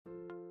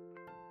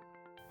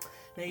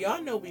Now,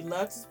 y'all know we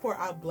love to support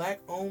our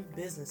Black-owned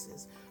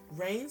businesses.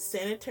 Rain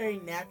Sanitary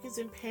Napkins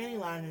and Panty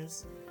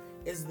Liners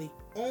is the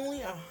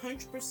only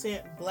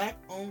 100%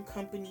 Black-owned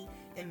company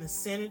in the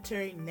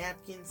sanitary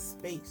napkin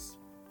space.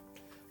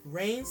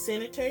 Rain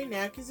Sanitary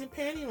Napkins and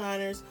Panty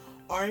Liners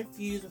are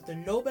infused with the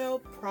Nobel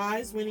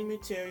Prize-winning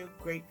material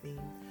grapeseed.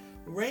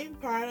 Rain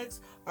products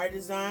are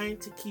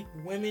designed to keep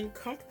women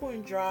comfortable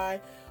and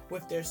dry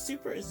with their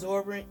super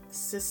absorbent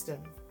system.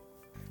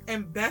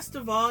 And best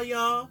of all,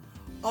 y'all,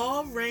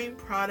 all Rain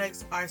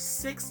products are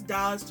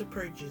 $6 to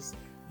purchase.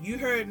 You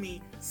heard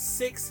me,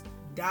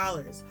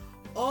 $6.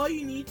 All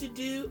you need to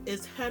do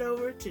is head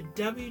over to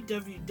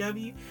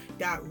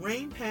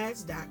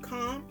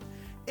www.rainpads.com,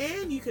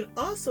 and you can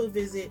also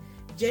visit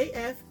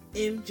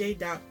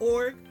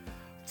jfmj.org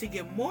to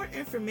get more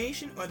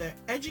information on their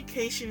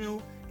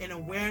educational and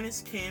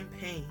awareness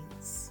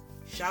campaigns.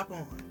 Shop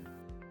on.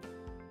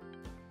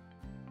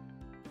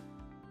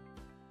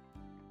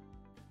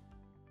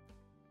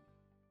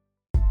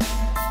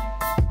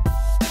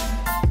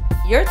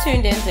 You're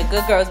tuned in to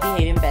Good Girls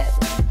Behaving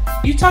Badly.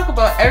 You talk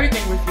about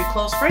everything with your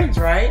close friends,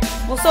 right?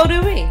 Well, so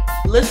do we.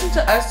 Listen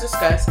to us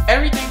discuss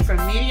everything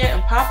from media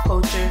and pop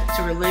culture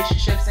to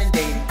relationships and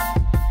dating.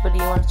 What do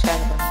you want to chat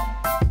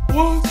about?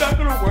 Well, it's not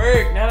gonna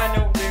work now that I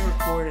know we're being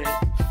recorded.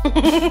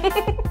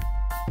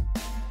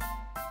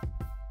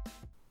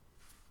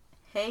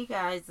 Hey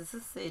guys, this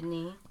is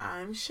Sydney.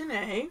 I'm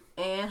Shanae.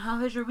 And how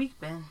has your week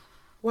been?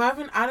 Well, I've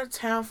been out of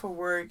town for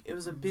work. It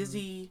was a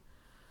busy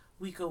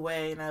week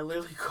away, and I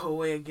literally go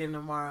away again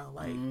tomorrow.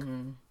 Like,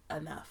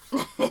 enough.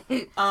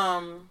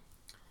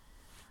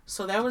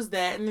 So that was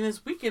that. And then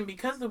this weekend,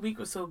 because the week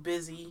was so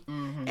busy,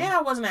 and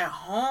I wasn't at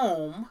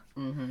home,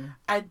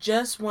 I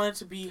just wanted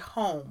to be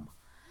home.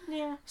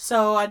 Yeah.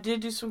 So I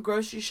did do some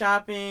grocery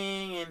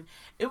shopping, and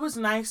it was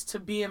nice to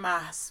be in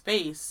my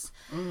space.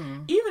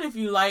 Even if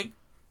you like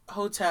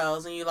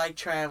hotels and you like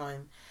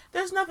traveling,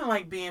 there's nothing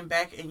like being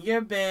back in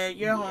your bed,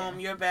 your home,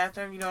 your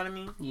bathroom, you know what I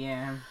mean?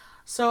 Yeah.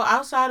 So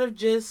outside of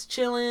just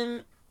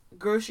chilling,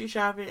 grocery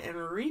shopping, and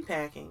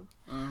repacking,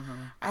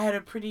 I had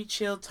a pretty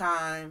chill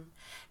time.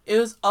 It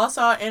was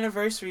also our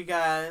anniversary,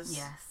 guys.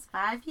 Yes.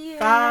 5 years.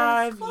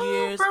 5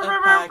 years of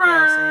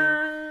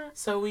podcasting.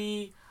 So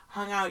we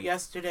hung out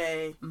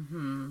yesterday.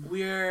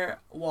 We're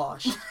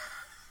washed.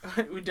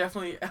 We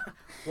definitely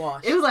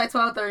washed. It was like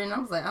 12:30 and I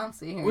was like, I'm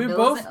sitting here. We were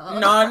both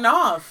nodding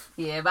off.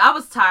 Yeah, but I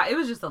was tired. It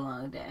was just a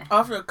long day.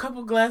 After a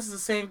couple glasses of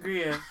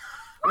sangria.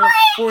 We're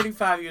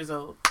 45 years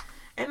old.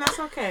 And that's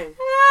okay.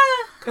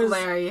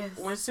 Hilarious.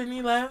 When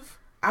Sydney left,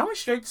 I went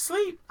straight to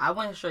sleep. I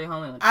went straight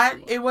home and went to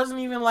sleep. It wasn't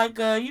even like,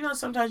 you know,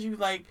 sometimes you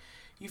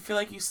feel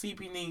like you're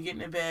sleepy and then you get in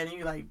the bed and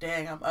you're like,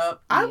 dang, I'm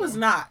up. I was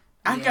not.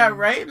 I got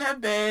right in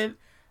that bed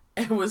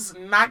and was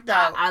knocked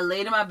out. I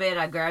laid in my bed,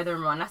 I grabbed the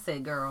remote and I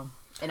said, girl.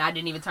 And I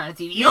didn't even turn the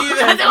TV Me on.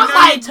 either. You know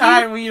you're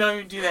tired when you don't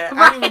even do that.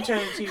 I didn't even turn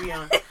the TV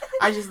on.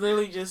 I just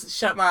literally just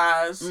shut my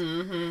eyes.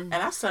 And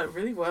I slept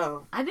really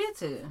well. I did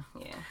too.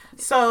 Yeah.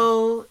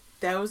 So,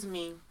 that was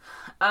me.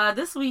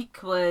 This week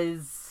it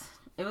was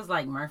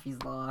like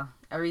Murphy's Law.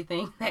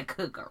 Everything that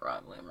could go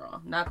wrong went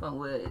wrong. Knock on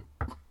wood.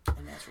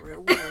 And that's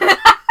real weird.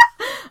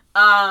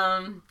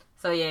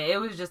 So yeah,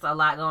 it was just a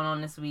lot going on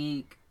this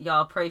week.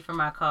 Y'all pray for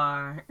my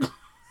car.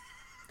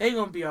 They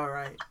gonna be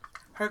alright.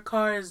 Her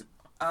car is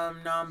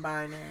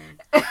non-binary.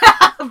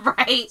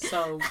 Right.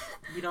 So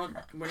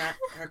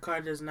her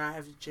car does not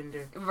have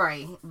gender.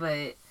 Right.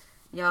 But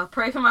y'all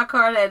pray for my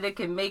car that it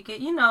can make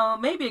it, you know,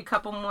 maybe a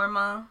couple more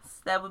months.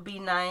 That would be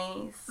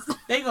nice.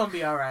 They gonna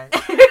be alright.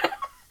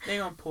 They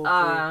gonna pull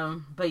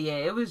through. But yeah,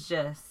 it was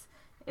a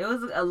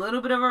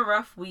little bit of a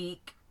rough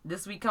week.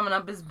 This week coming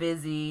up is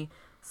busy.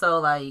 So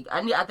like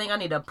I think I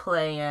need to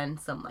plan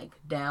some like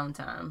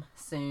downtime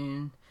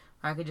soon.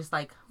 I could just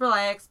like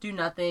relax, do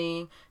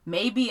nothing,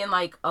 maybe in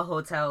like a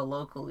hotel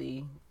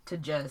locally to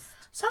just.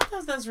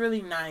 Sometimes that's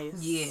really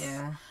nice.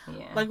 Yeah.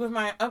 Like with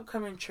my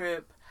upcoming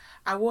trip,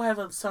 I will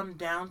have some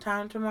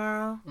downtime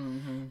tomorrow,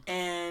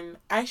 and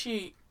I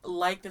actually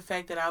like the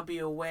fact that I'll be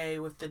away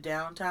with the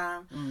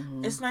downtime.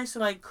 It's nice to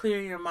like clear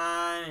your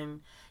mind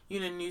and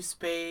in a new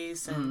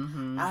space,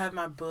 and I have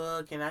my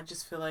book, and I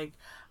just feel like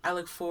I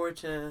look forward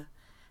to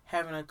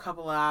having a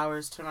couple of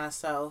hours to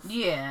myself.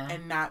 Yeah.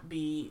 And not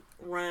be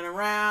running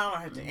around or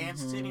have to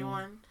answer to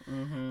anyone.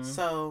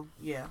 So,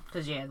 yeah.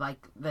 Because, yeah, like,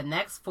 the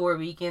next 4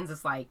 weekends,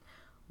 it's like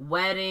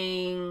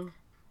wedding,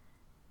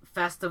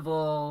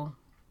 festival,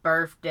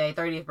 birthday,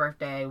 30th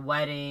birthday,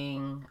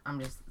 wedding.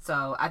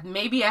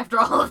 Maybe after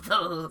all of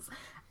those,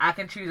 I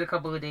can choose a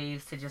couple of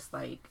days to just,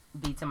 like,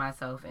 be to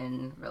myself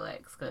and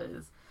relax.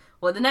 Because,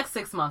 well, the next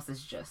 6 months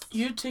is just.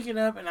 You're ticking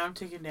up and I'm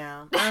ticking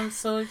down. I'm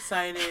so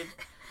excited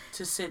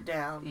to sit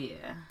down.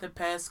 Yeah. The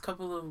past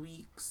couple of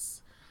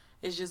weeks,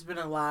 it's just been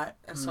a lot.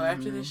 And so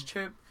after this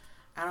trip,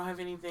 I don't have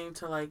anything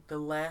to like the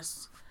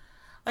last.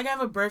 Like I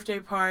have a birthday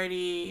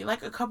party,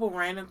 like a couple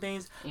random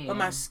things, but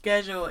my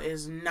schedule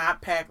is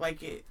not packed.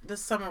 Like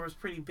this summer was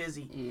pretty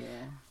busy.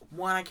 Yeah.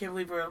 One, I can't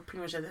believe we're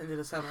pretty much at the end of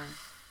the summer.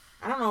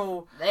 I don't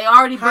know. They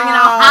already bringing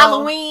out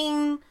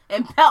Halloween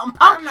and pumpkin.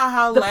 I don't know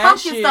how the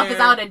last pumpkin year, stuff is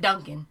out at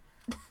Dunkin'.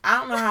 I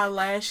don't know how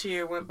last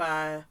year went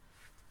by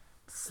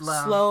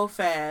slow,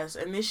 fast,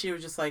 and this year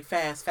was just like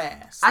fast.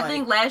 I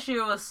think last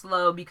year was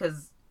slow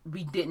because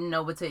we didn't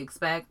know what to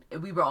expect.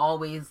 We were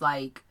always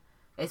like,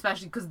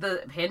 especially because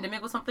the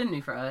pandemic was something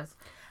new for us.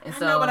 And I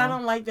know, but I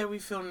don't like that we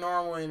feel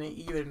normal in it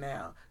either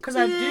now. Because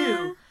I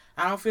do.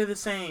 I don't feel the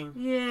same.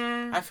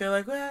 Yeah. I feel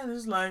like, well, this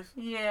is life.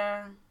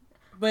 Yeah.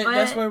 But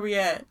that's where we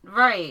at.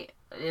 Right.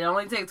 It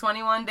only takes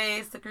 21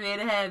 days to create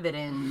a habit,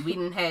 and we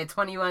didn't had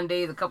 21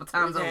 days a couple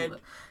times over.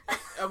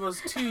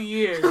 Almost 2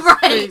 years.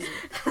 Right.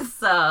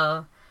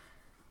 So.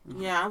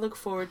 Yeah, I look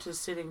forward to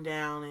sitting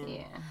down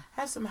and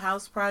have some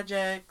house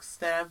projects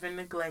that I've been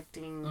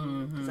neglecting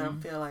because I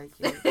don't feel like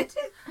it.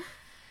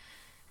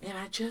 And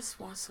I just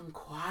want some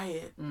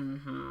quiet.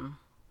 Mm-hmm.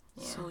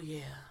 Yeah. So,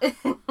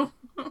 yeah.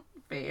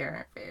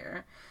 Fair.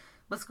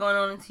 What's going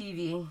on in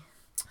TV?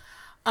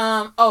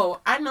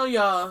 I know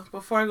y'all,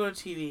 before I go to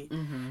TV,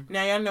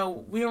 now y'all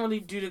know we don't really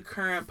do the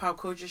current pop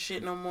culture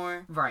shit no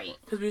more. Right.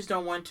 Because we just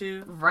don't want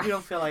to. Right. We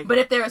don't feel like But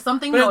if there is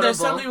something notable. If there's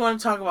something we want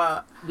to talk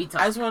about,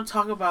 I just want to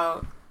talk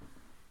about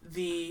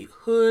the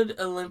Hood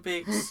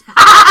Olympics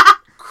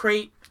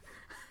crate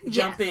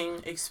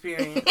jumping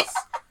experience.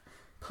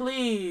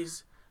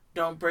 Please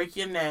don't break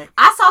your neck.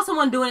 I saw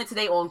someone doing it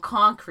today on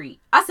concrete.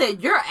 I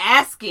said, you're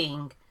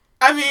asking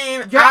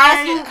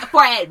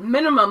for at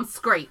minimum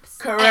scrapes.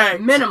 Correct.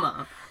 At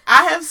minimum.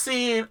 I have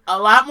seen a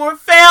lot more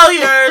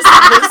failures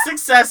than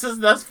successes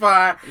thus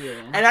far.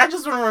 Yeah. And I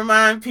just want to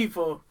remind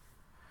people,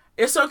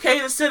 it's okay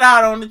to sit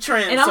out on the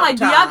trend. And I'm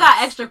sometimes. like, do y'all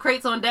got extra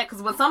crates on deck?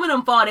 Because when some of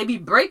them fall, they be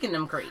breaking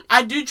them crates.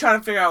 I do try to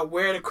figure out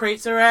where the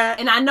crates are at.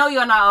 And I know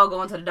y'all not all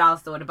going to the dollar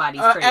store to buy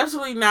these crates.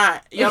 Absolutely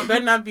not. Y'all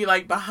better not be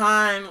like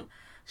behind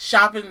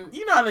shopping.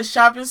 You know how the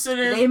shopping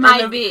centers. They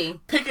might be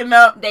picking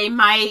up. They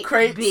might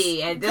crates,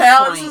 be at this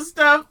pallets point and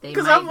stuff.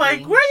 Because I'm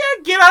like, where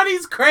y'all get all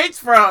these crates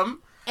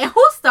from? And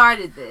who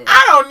started this?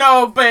 I don't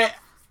know, but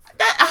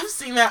I've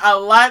seen that a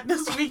lot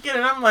this weekend,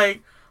 and I'm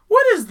like,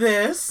 what is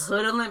this?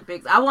 Hood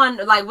Olympics. I want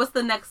what's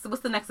the next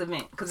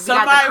event? Because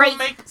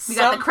we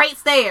got the crate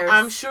stairs.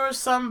 I'm sure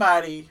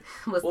somebody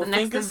will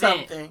think of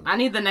something. I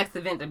need the next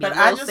event to be. But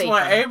I just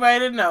want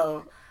everybody to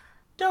know.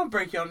 Don't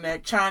break your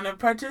neck trying to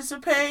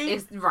participate.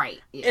 It's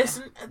right. Yeah.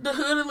 It's the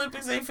Hood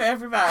Olympics ain't for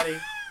everybody.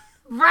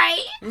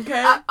 Right.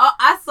 Okay.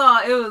 I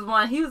saw it was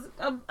one. He was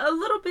a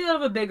little bit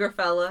of a bigger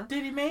fella.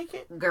 Did he make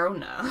it? Girl,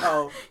 no.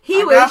 Oh.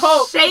 He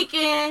was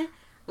shaking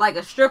like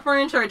a stripper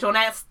in church on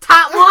that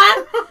top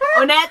one.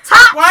 On that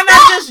top. Why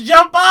not just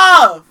jump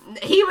off?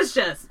 He was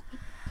just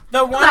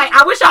the one. Like,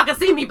 I wish y'all could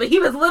see me, but he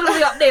was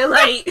literally up there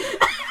like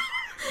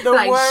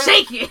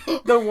shaking.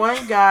 The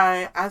one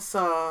guy I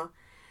saw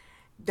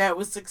that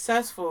was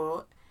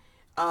successful,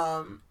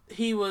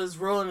 he was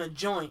rolling a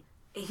joint.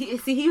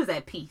 He was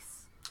at peace.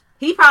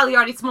 He probably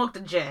already smoked a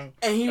J.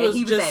 And he was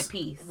just at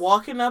peace.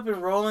 Walking up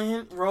and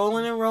rolling.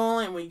 And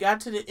when we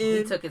got to the end,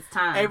 he took his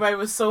time. Everybody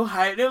was so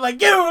hyped. They were like,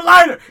 "Get him a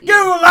lighter! Get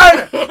him a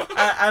lighter!"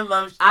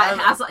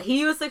 I saw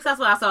he was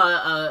successful. I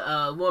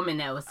saw a woman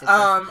that was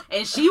successful,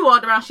 and she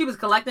walked around. She was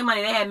collecting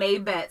money. They had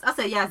made bets. I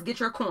said, "Yes,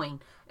 get your coin."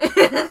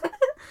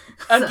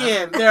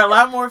 Again, there are a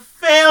lot more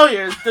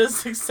failures than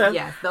success.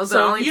 Yes, those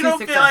are only two you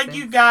don't feel like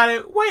you got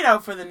it. Wait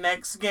out for the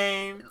next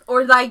game.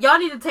 Or like y'all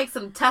need to take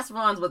some test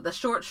runs with the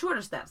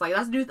shorter steps. Like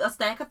let's do a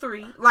stack of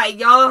 3. Like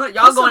y'all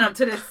going up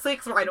to the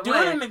 6 right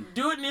away.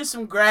 Do it near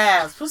some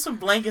grass. Put some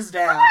blankets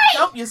down. Right.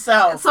 Help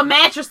yourself. Some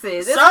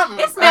mattresses. Something.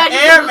 It's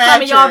mattresses in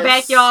some of y'all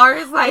backyard.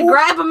 It's like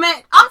grab a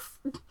mat.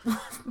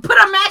 Put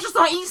a mattress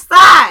on each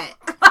side.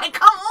 Like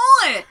come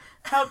on.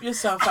 Help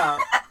yourself out.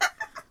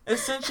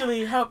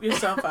 Essentially, help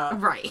yourself out.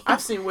 Right.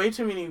 I've seen way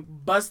too many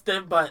bust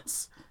their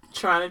butts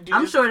trying to do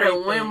I'm this sure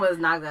the wind was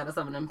knocked out of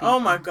some of them people. Oh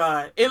my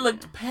God. It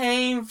looked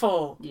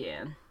painful.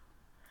 Yeah.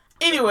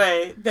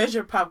 Anyway, there's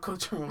your pop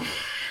culture moment.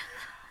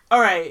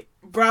 Alright,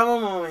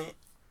 Bravo moment.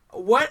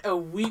 What a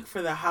week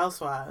for the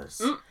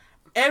Housewives.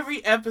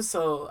 Every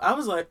episode, I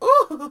was like,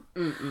 ooh.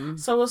 Mm-mm.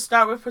 So we'll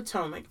start with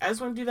Potomac. I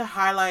just want to do the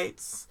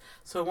highlights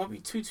so it won't be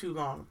too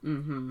long.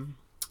 Mm-hmm.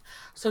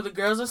 So the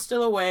girls are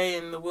still away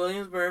in the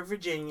Williamsburg,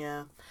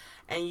 Virginia.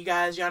 And you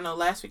guys, y'all know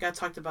last week I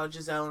talked about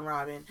Giselle and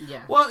Robin.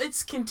 Yeah. Well,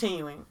 it's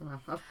continuing.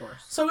 Of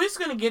course. So we're just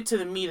going to get to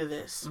the meat of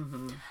this.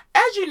 Mm-hmm.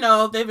 As you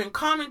know, they've been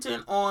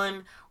commenting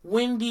on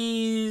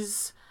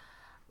Wendy's,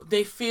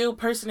 they feel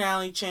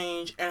personality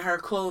change and her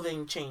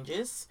clothing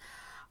changes.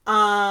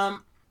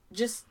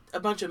 Just a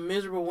bunch of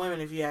miserable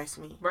women, if you ask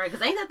me. Right,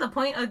 because ain't that the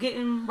point of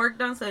getting work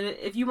done? So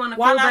that if you want to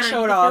feel better, you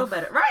can feel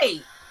better.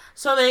 Right.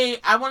 So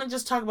I want to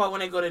just talk about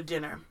when they go to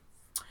dinner.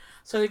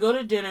 So they go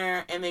to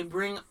dinner and they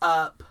bring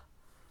up,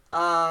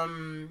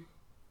 actually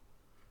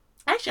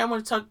I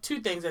want to talk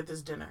 2 things at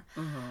this dinner.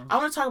 Mm-hmm. I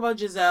want to talk about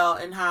Giselle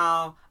and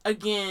how,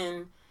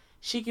 again,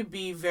 she could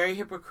be very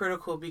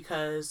hypocritical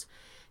because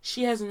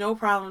she has no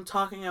problem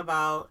talking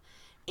about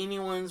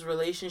anyone's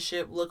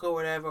relationship, look or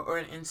whatever, or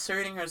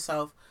inserting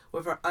herself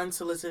with her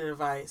unsolicited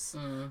advice.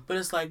 Mm. But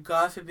it's like,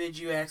 God forbid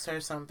you ask her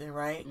something,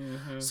 right?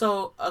 Mm-hmm.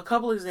 So a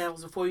couple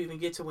examples before you even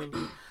get to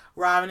Wendy.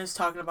 Robin is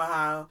talking about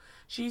how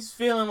she's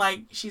feeling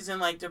like she's in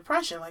like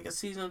depression, like a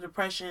seasonal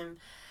depression.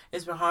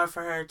 It's been hard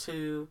for her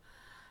to,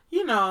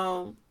 you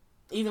know,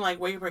 even like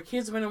wake up her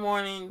kids up in the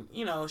morning.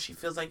 You know, she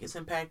feels like it's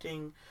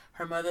impacting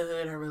her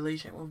motherhood, her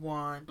relationship with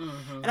Juan.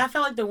 Mm-hmm. And I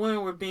felt like the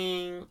women were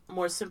being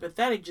more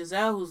sympathetic.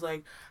 Giselle, who's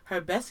like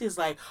her bestie, is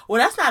like,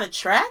 well, that's not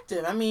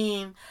attractive. I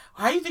mean,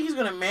 how do you think he's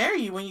gonna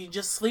marry you when you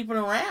just sleeping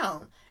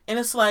around? And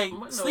it's like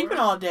sleeping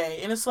all day.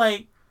 And it's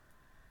like,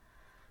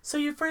 so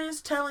your friend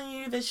is telling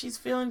you that she's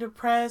feeling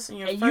depressed, and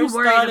your first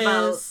thought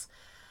is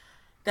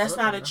that's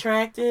not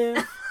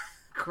attractive.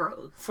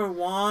 Gross. For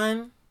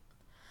Juan,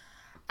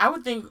 I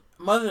would think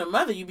mother to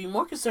mother, you'd be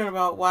more concerned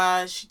about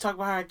why she talked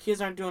about how her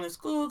kids aren't doing in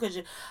school.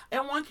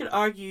 And one could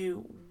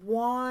argue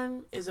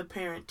Juan is a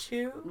parent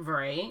too.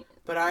 Right.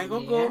 But I ain't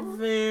gonna go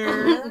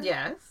there.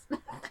 Yes.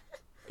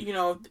 You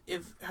know,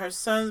 if her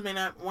sons one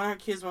of her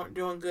kids weren't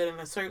doing good in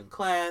a certain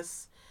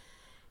class,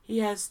 he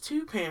has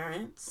two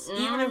parents.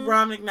 Even if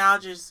Robin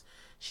acknowledges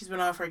she's been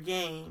off her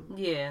game,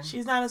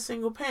 she's not a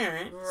single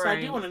parent. Right. So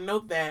I do want to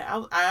note that.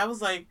 I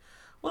was like,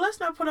 well,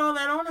 let's not put all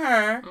that on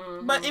her.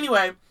 Mm-hmm. But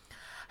anyway,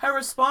 her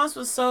response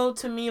was so,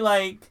 to me,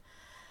 like,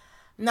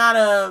 not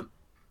a,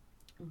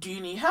 do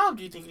you need help?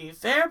 Do you think you need a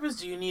therapist?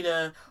 Do you need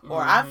or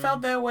I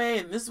felt that way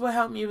and this is what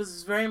helped me. It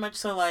was very much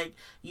so like,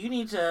 you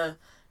need to,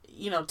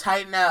 you know,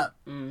 tighten up.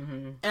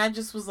 Mm-hmm. And I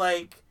just was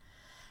like,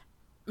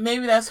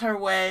 maybe that's her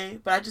way,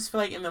 but I just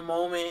feel like in the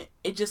moment,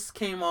 it just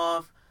came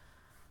off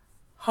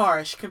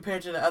harsh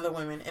compared to the other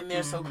women, and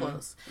they're so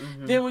close.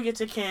 Mm-hmm. Then we get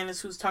to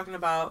Candace, who's talking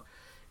about,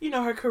 you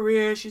know, her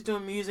career. She's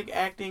doing music,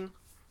 acting.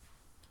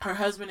 Her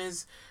husband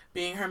is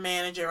being her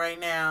manager right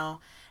now,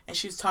 and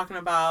she's talking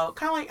about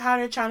kind of like how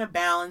they're trying to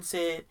balance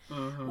it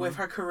with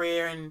her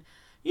career, and,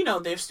 you know,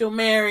 they're still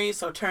married,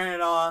 so turn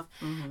it off.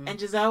 Mm-hmm. And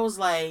Giselle was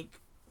like,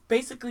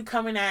 basically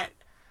coming at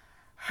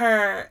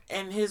her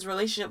and his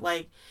relationship,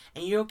 like,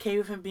 and you're okay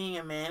with him being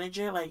a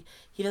manager? Like,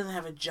 he doesn't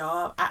have a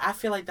job? I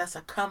feel like that's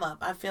a come up.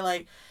 I feel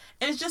like,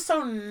 and it's just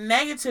so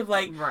negative.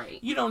 Like,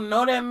 you don't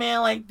know that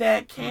man like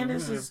that.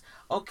 Candace is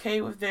okay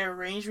with their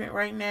arrangement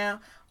right now.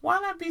 Why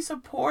not be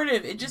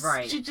supportive? It just,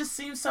 she just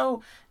seems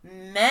so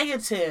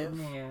negative.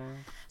 Yeah.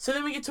 So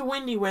then we get to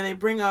Wendy, where they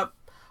bring up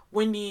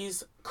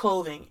Wendy's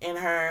clothing and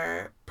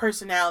her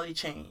personality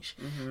change.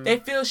 Mm-hmm. They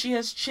feel she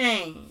has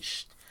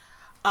changed.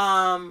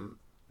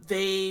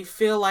 They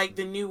feel like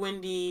the new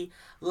Wendy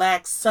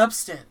lacks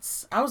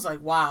substance. I was like,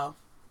 wow.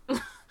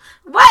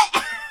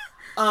 What?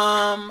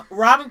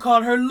 Robin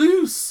called her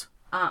loose.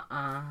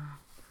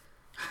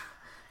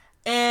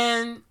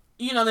 And,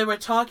 you know, they were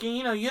talking,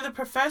 you know, you're the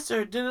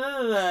professor,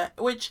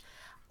 which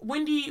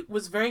Wendy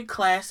was very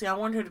classy. I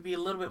wanted her to be a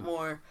little bit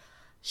more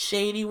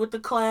shady with the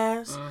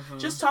class. Mm-hmm.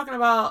 Just talking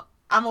about,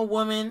 I'm a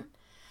woman,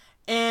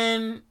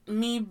 and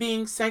me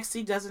being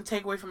sexy doesn't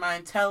take away from my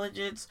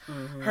intelligence.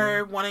 Mm-hmm.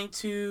 Her wanting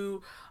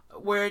to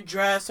wear a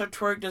dress or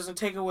twerk doesn't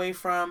take away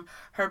from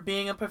her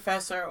being a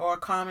professor or a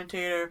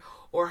commentator,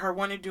 or her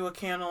wanting to do a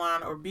candle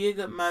line or be a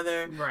good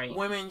mother. Right.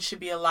 Women should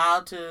be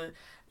allowed to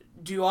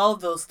do all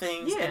of those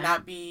things and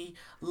not be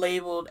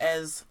labeled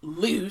as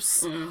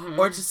loose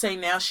or to say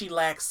now she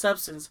lacks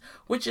substance,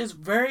 which is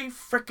very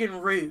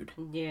freaking rude.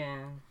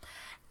 Yeah.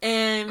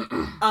 And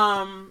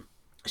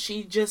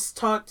she just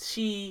talked,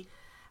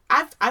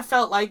 I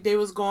felt like they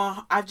was going,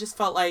 I just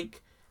felt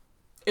like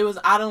it was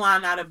out of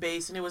line, out of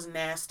base, and it was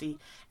nasty.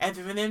 And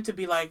for them to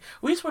be like,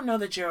 we just want to know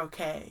that you're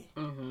okay.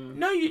 Mm-hmm.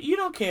 No, you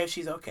don't care if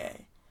she's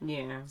okay.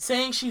 Yeah.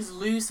 Saying she's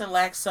loose and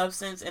lacks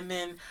substance, and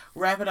then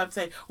wrap it up and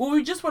say, well,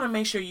 we just want to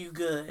make sure you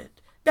good.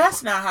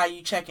 That's not how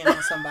you check in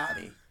on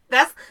somebody.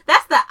 That's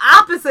the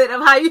opposite of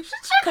how you should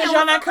check in. Because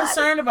you're not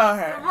concerned about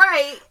her.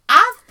 Right.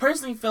 I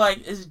personally feel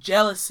like it's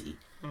jealousy.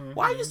 Mm-hmm.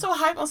 Why are you so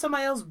hype on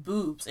somebody else's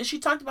boobs? And she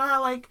talked about how,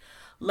 like,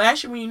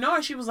 last year when you know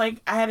her, she was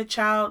like, I had a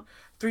child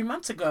 3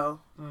 months ago.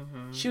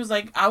 Mm-hmm. She was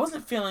like, I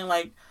wasn't feeling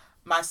like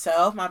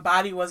myself. My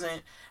body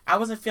I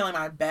wasn't feeling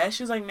my best.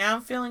 She was like, now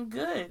I'm feeling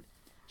good.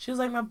 She was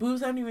like, my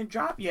boobs haven't even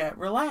dropped yet.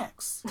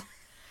 Relax.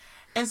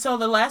 And so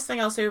the last thing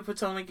I'll say with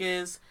Potomac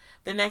is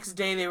the next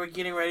day they were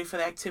getting ready for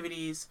the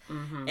activities.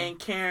 Mm-hmm. And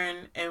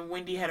Karen and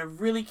Wendy had a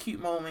really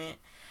cute moment.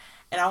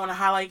 And I want to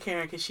highlight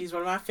Karen because she's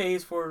one of my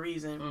faves for a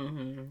reason.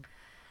 Mm-hmm.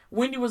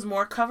 Wendy was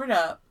more covered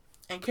up.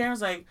 And Karen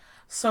was like,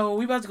 so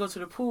we about to go to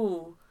the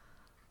pool.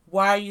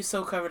 Why are you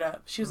so covered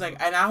up? She was like,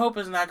 and I hope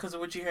it's not because of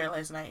what you heard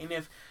last night. And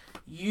if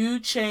you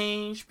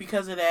change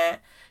because of that,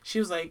 she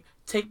was like,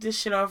 take this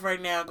shit off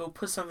right now. Go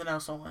put something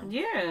else on.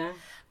 Yeah.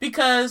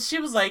 Because she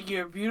was like,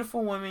 you're a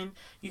beautiful woman.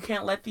 You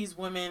can't let these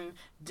women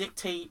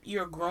dictate.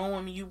 You're a grown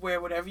woman. You wear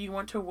whatever you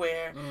want to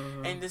wear.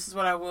 Mm-hmm. And this is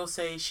what I will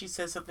say. She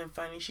said something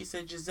funny. She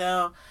said,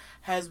 Giselle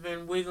has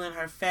been wiggling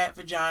her fat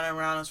vagina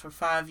around us for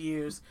 5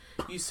 years.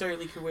 You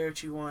certainly can wear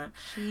what you want.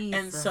 Jesus.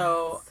 And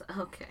so,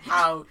 okay.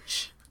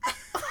 Ouch.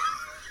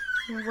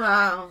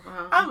 Wow.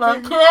 I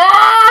love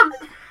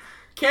Karen.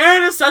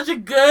 Karen is such a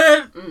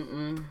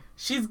good.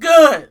 She's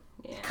good.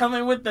 Yeah.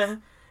 Coming with the.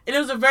 And it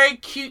was a very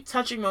cute,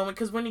 touching moment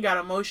because Wendy got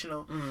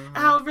emotional. And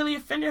how it really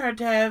offended her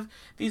to have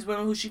these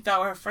women who she thought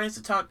were her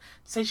friends to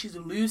say she's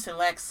loose and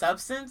lacks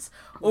substance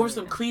over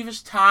some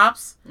cleavage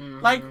tops.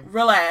 Like,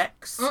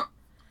 relax.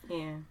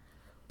 Yeah.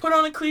 Put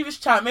on a cleavage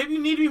top. Maybe you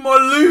need to be more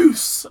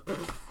loose.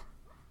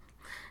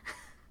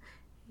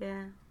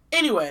 Yeah.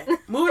 Anyway,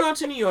 moving on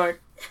to New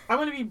York. I'm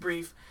going to be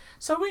brief.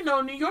 So we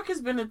know New York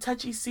has been a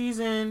touchy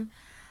season.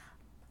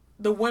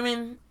 The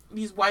women,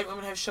 these white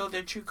women, have showed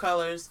their true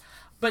colors.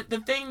 But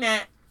the thing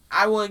that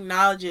I will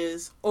acknowledge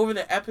is, over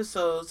the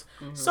episodes,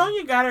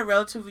 Sonya got it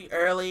relatively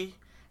early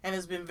and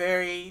has been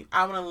very,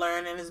 I want to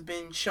learn, and has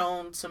been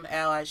shown some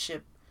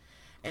allyship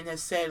and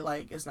has said,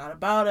 like, it's not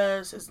about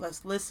us, it's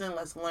let's listen,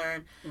 let's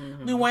learn.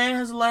 Luann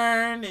has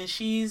learned, and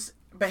she's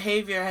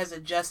behavior has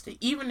adjusted.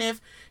 Even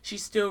if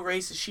she's still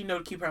racist, she know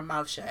to keep her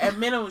mouth shut. At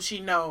minimum, she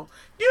know.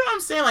 You know what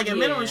I'm saying? Like, at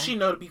minimum, she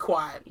know to be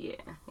quiet. Yeah.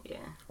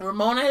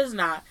 Ramona has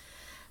not.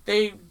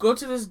 They go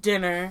to this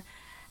dinner.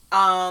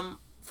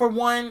 For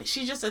one,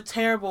 she's just a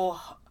terrible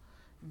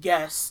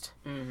guest.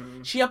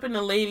 She up in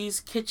the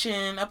ladies'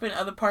 kitchen, up in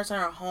other parts of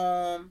her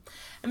home.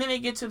 And then they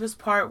get to this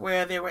part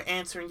where they were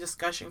answering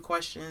discussion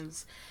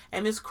questions.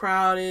 And this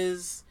crowd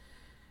is...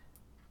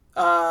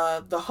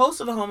 the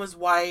host of the home is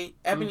white.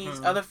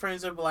 Ebony's other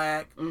friends are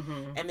black.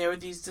 And there were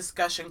these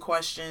discussion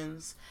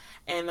questions.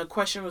 And the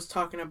question was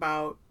talking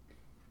about...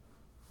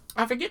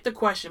 I forget the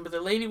question, but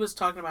the lady was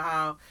talking about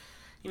how,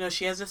 you know,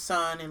 she has a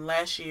son, and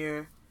last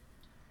year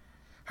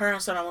her and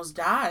her son almost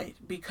died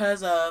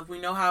because of, we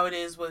know how it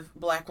is with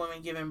black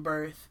women giving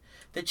birth,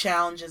 the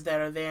challenges that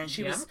are there. And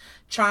she was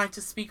trying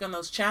to speak on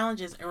those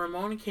challenges, and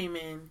Ramona came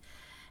in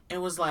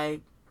and was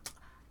like,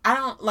 I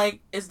don't,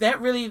 like, is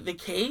that really the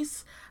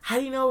case? How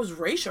do you know it was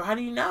racial? How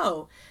do you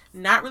know?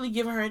 Not really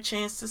giving her a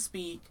chance to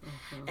speak.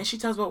 And she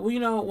tells, well, you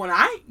know, when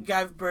I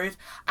gave birth,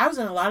 I was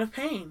in a lot of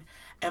pain.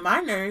 And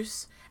my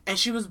nurse, and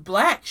she was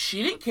black,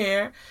 she didn't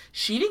care.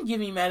 She didn't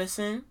give me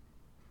medicine.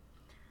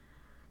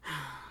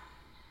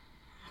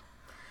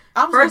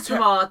 First of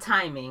all,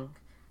 timing.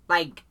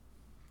 Like,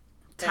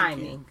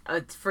 timing.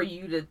 For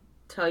you to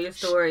tell your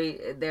story,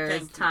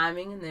 there's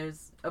timing and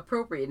there's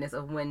appropriateness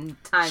of when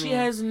timing. She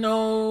has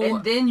no...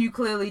 And then you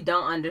clearly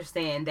don't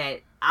understand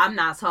that I'm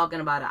not talking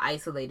about an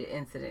isolated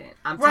incident.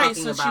 I'm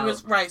talking about... She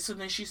was right. So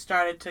then she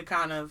started to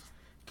kind of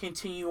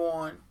continue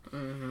on.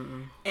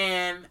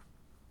 And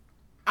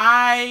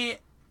I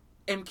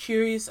am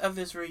curious of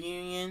this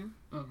reunion.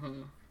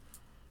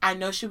 I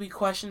know she'll be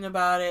questioned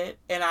about it,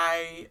 and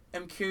I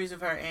am curious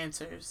of her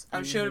answers.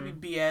 I'm sure it'll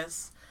be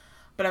BS,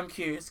 but I'm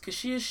curious because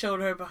she has showed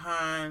her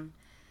behind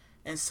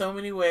in so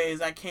many ways.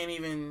 I can't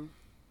even,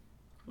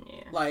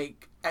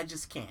 like, I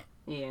just can't.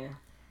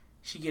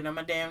 She getting on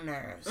my damn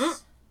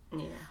nerves.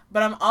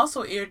 But I'm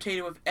also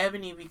irritated with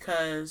Ebony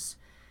because,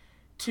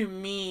 to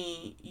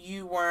me,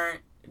 you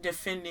weren't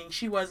defending.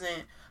 She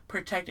wasn't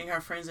protecting her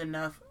friends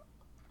enough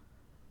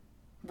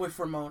with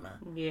Ramona.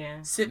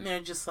 Sitting there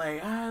just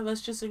like,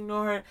 let's just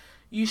ignore her.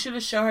 You should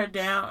have shut her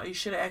down, or you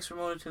should have asked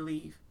Ramona to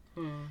leave.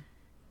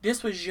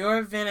 This was your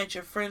event at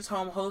your friend's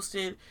home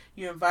hosted.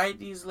 You invited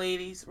these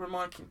ladies.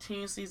 Ramona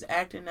continuously is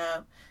acting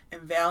up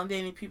and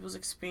validating people's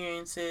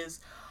experiences.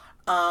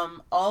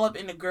 All up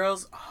in the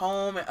girls'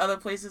 home and other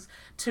places.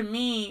 To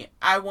me,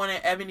 I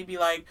wanted Ebony to be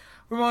like,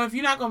 Ramona, if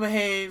you're not going to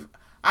behave,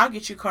 I'll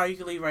get you a car. You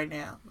can leave right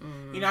now.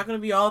 You're not going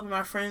to be all up in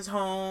my friend's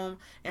home,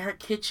 in her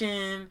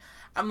kitchen.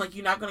 I'm like,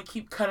 you're not going to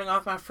keep cutting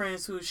off my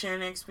friends who are sharing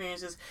their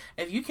experiences.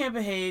 If you can't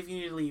behave, you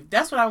need to leave.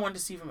 That's what I wanted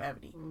to see from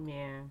Ebony.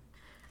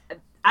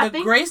 I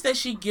think grace that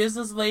she gives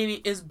this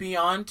lady is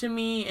beyond to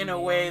me in a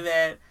way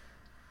that,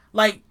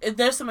 like,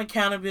 there's some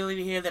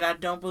accountability here that I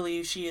don't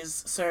believe she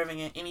is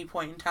serving at any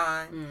point in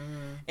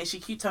time. And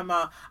she keeps talking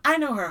about, I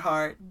know her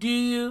heart. Do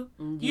you?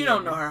 You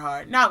don't know her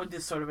heart. Not with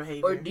this sort of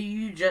behavior. Or do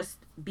you just,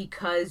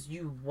 because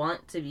you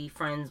want to be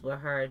friends with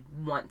her,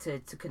 want to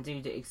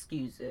continue to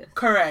excuse it?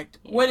 Correct.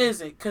 What is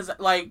it? Because,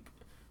 like,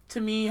 to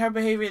me, her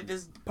behavior at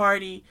this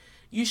party,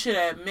 you should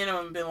have at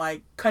minimum been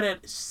like, cut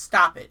it,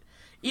 stop it.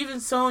 Even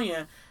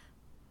Sonya,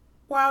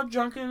 while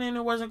drunken and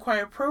it wasn't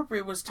quite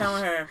appropriate, was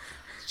telling her,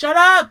 shut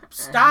up,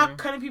 stop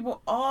cutting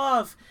people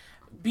off,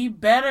 be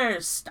better.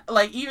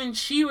 Like, even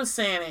she was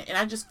saying it, and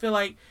I just feel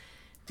like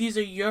these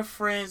are your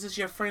friends, it's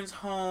your friend's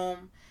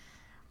home.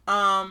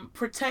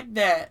 Protect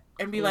that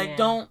and be like,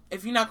 don't,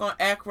 if you're not gonna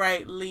act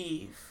right,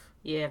 leave.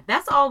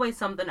 That's always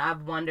something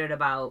I've wondered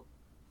about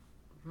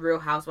Real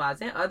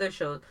Housewives and other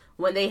shows,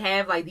 when they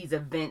have like these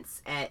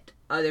events at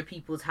other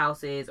people's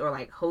houses or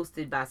like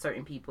hosted by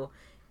certain people.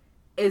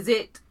 Is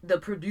it the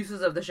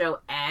producers of the show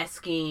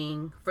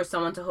asking for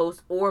someone to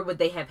host, or would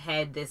they have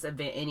had this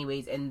event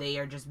anyways and they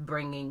are just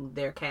bringing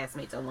their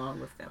castmates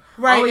along with them?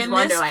 Right. I always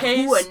wonder, like,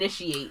 who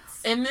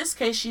initiates? In this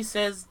case, she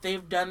says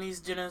they've done these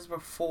dinners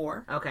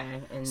before.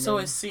 Okay. And so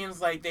it seems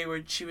like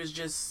she was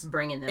just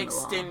bringing them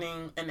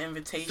extending an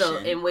invitation. So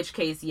in which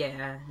case,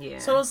 yeah.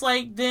 So it's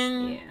like,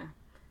 then...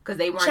 because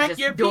they weren't check just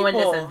your doing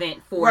people. this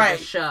event for Right.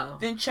 the show.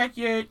 Then check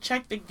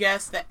the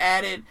guests, the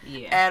added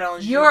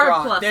add-ons your you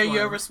brought. plus They're one.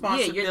 your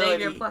responsibility. Yeah, they're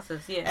your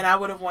pluses. Yeah. And I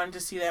would have wanted to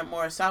see that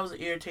more, so I was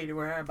irritated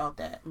with her about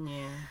that.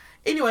 Yeah.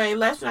 Anyway,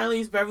 last but not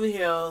least, Beverly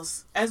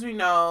Hills. As we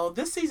know,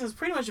 this season is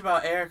pretty much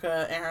about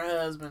Erica and her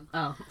husband.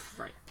 Oh,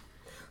 right.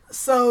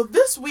 So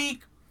this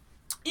week,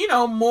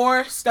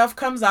 more stuff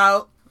comes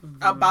out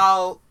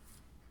about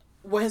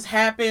what has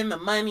happened, the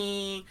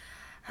money.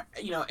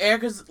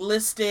 Erica's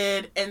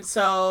listed, and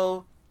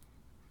so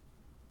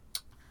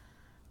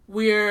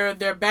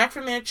they're back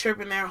from their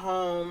trip in their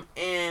home,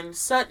 and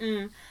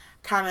Sutton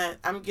I'm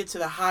gonna get to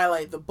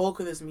the bulk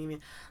of this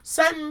meeting.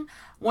 Sutton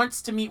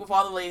wants to meet with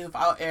all the ladies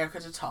without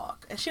Erica to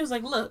talk, and she was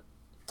like, "Look,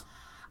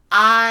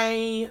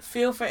 I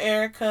feel for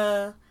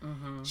Erica."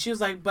 She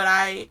was like, "But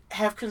I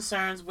have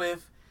concerns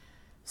with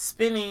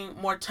spending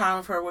more time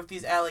with her with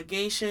these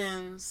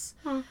allegations.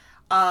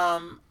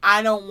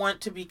 I don't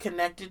want to be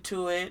connected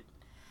to it.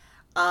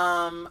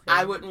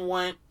 I wouldn't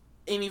want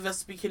any of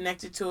us to be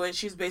connected to it."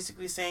 She's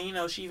basically saying,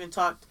 she even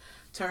talked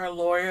to her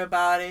lawyer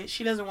about it.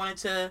 She doesn't want it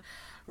to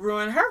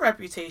ruin her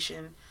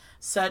reputation.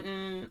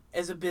 Sutton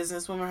is a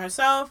businesswoman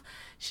herself.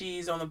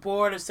 She's on the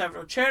board of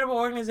several charitable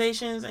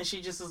organizations, and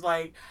she just is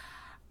like,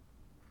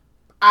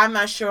 I'm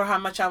not sure how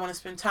much I want to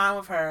spend time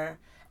with her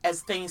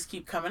as things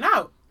keep coming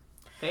out.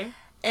 Fair.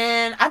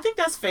 And I think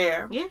that's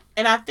fair. Yeah.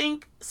 And I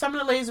think some of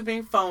the ladies are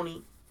being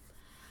phony.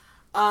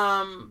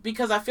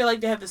 Because I feel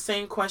like they have the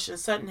same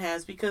questions Sutton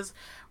has, because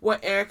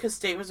what Erica's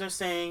statements are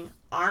saying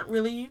aren't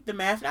really the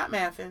math not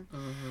mathing.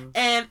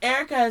 And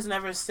Erica has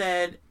never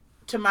said,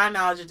 to my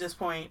knowledge at this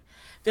point,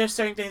 there's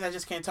certain things I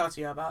just can't talk to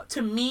you about.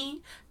 To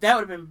me, that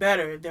would have been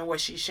better than what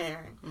she's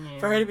sharing. Yeah.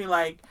 For her to be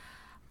like,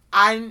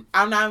 I'm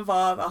not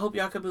involved. I hope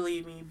y'all can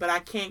believe me, but I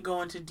can't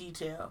go into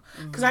detail.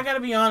 Because I got to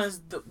be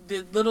honest,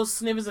 the little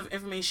snippets of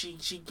information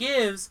she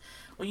gives,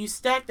 when you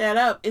stack that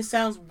up, it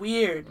sounds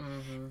weird.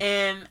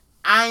 And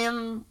I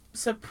am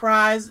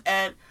surprised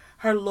at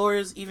her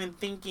lawyers even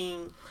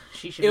thinking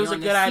it was a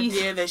good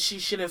idea that she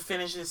should have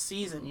finished this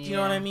season. Do you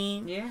know what I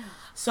mean? Yeah.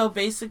 So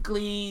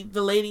basically,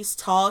 the ladies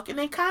talk, and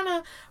they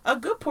a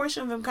good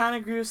portion of them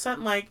agree with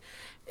something like,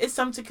 it's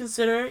something to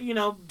consider.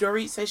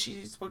 Dorit says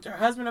she spoke to her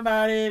husband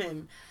about it,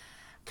 and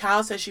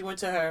Kyle says she went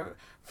to her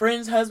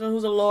friend's husband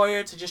who's a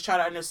lawyer to just try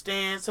to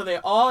understand. So they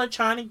all are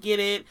trying to get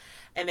it,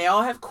 and they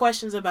all have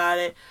questions about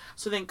it.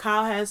 So then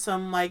Kyle has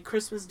some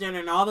Christmas dinner,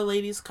 and all the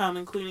ladies come,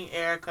 including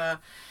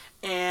Erica.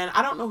 And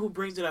I don't know who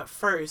brings it up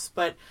first,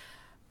 but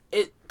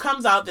it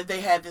comes out that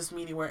they had this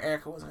meeting where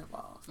Erica wasn't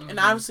involved. And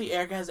obviously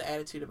Erica has an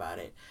attitude about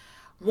it.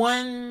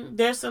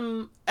 There's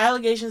some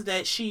allegations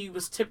that she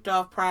was tipped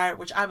off prior,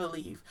 which I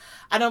believe.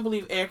 I don't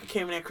believe Erica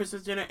came in at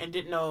Christmas dinner and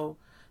didn't know.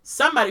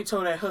 Somebody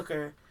told that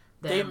hooker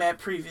they met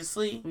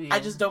previously. Yeah. I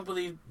just don't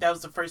believe that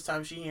was the first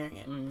time she hearing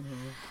it.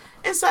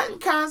 And Sutton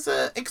kind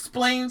of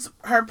explains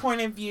her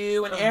point of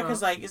view, and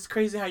Erica's like, it's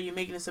crazy how you're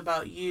making this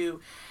about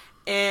you.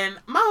 And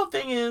my whole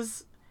thing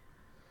is,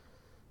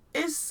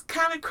 it's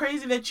kind of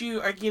crazy that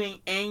you are getting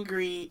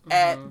angry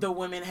at the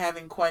women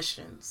having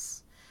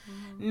questions.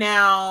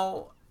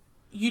 Now,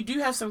 you do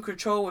have some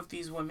control with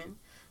these women.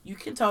 You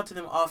can talk to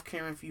them off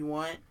camera if you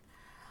want.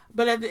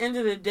 But at the end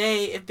of the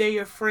day, if they're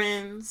your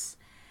friends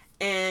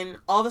and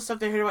all the stuff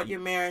they heard about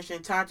your marriage the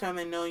entire time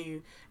they know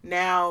you,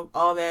 now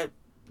all that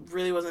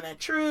really wasn't that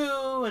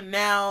true, and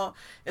now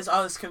there's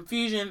all this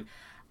confusion,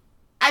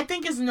 I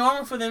think it's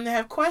normal for them to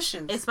have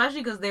questions.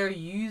 Especially because they're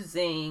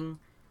using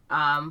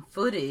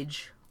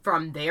footage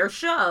from their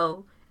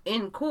show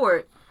in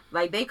court.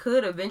 Like, they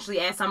could eventually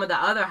ask some of the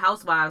other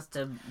housewives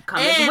to come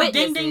as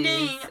witnesses. Ding, ding,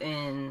 ding.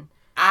 And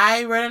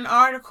I read an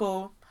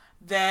article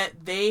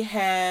that they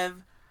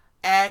have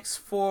asked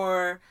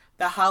for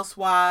the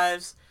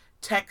housewives'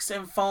 texts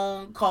and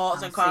phone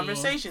calls and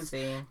conversations.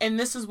 And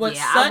this is what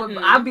Sutton...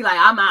 I'd be like,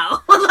 I'm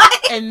out.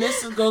 And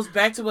this goes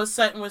back to what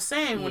Sutton was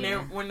saying. When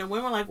the women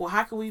were like, well,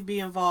 how can we be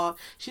involved?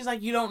 She's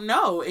like, you don't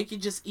know. It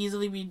could just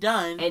easily be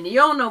done. And you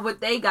don't know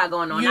what they got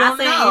going on. You Not don't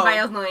saying know. anybody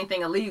else know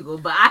anything illegal,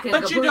 but I can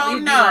completely you don't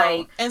be know.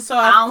 like, and so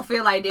I don't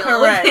feel like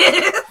dealing with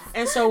this.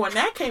 And so when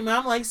that came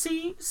out, I'm like,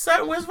 see,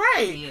 Sutton was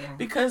right. Yeah.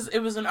 Because it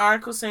was an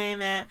article saying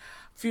that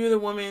few of the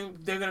women,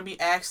 they're going to be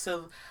asked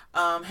to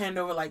hand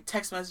over like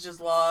text messages,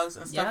 logs,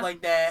 and stuff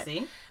like that.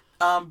 See?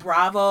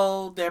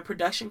 Bravo, their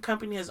production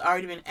company, has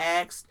already been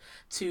asked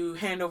to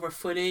hand over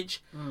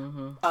footage,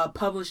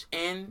 published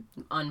and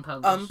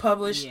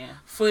unpublished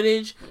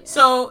footage. Yeah.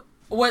 So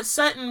what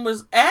Sutton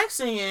was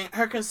asking and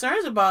her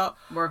concerns about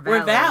were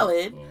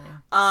valid.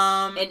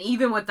 Yeah. And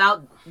even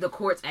without the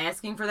courts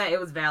asking for that, it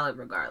was valid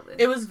regardless.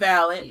 It was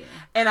valid. Yeah.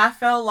 And I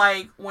felt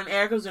like when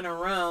Erica was in a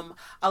room,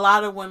 a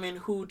lot of women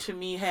who, to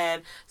me,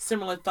 had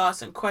similar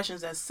thoughts and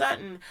questions as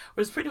Sutton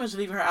was pretty much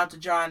leaving her out to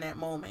dry in that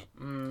moment.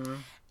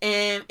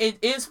 And it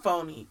is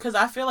phony. Because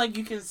I feel like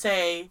you can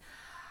say,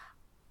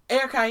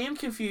 Erica, I am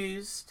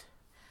confused.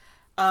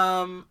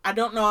 I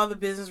don't know all the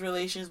business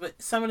relations, but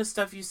some of the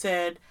stuff you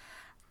said,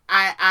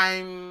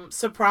 I'm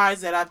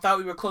surprised that I thought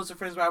we were closer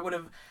friends where I would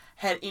have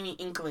had any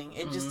inkling.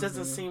 It just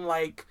doesn't seem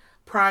like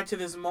prior to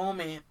this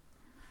moment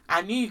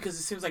I knew you because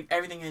it seems like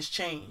everything has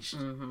changed.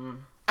 Mm-hmm.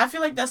 I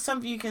feel like that's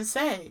something you can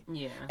say.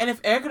 Yeah. And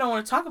if Erica don't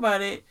want to talk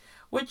about it,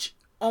 which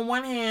on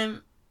one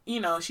hand, you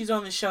know, she's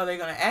on the show, they're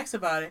going to ask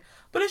about it.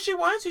 But if she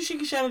wanted to, she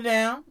can shut it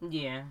down.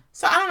 Yeah.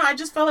 So I don't know. I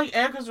just felt like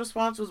Erica's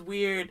response was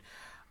weird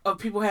of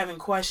people having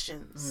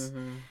questions.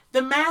 Mm-hmm.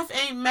 The math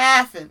ain't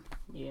mathing.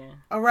 Yeah.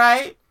 All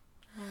right?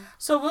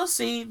 So we'll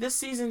see. This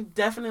season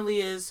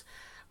definitely is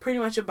pretty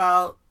much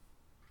about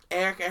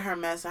Erica and her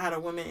mess and how the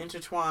women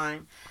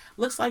intertwine.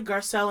 Looks like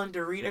Garcelle and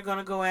Dorit are going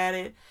to go at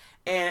it.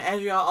 And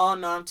as y'all all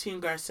know, I'm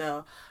Team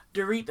Garcelle.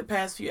 Dorit, the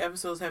past few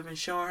episodes have been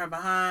showing her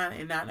behind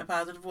and not in a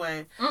positive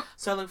way.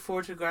 So I look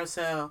forward to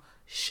Garcelle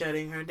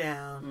shutting her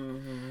down.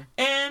 Mm-hmm.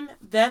 And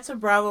that's a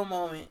Bravo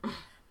moment.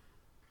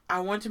 I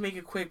want to make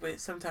it quick,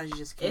 but sometimes you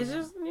just can't. It's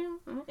just,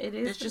 it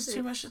is. It's just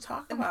too much to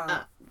talk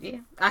about. Yeah,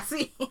 I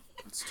see.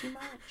 It's too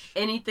much.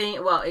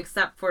 Anything, well,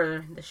 except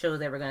for the show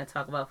that we're going to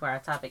talk about for our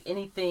topic.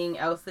 Anything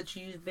else that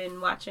you've been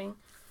watching?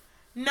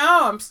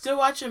 No, I'm still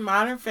watching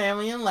Modern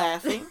Family and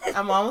laughing.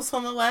 I'm almost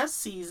on the last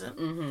season.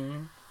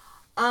 Mm-hmm.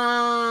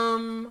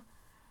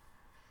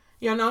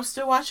 You know, I'm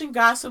still watching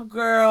Gossip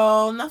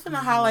Girl. Nothing to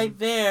highlight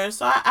there.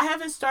 So I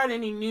haven't started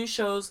any new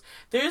shows.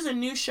 There's a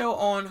new show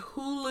on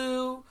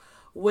Hulu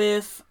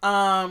with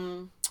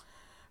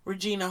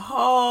Regina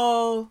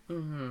Hall,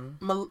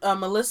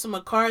 Melissa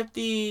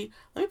McCarthy.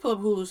 Let me pull up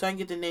Hulu so I can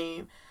get the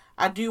name.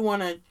 I do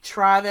want to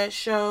try that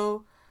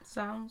show.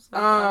 Sounds like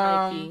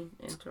that might be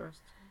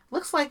interesting.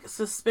 Looks like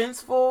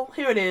suspenseful.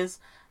 Here it is.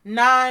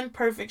 9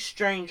 Perfect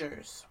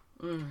Strangers.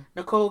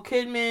 Nicole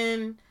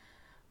Kidman,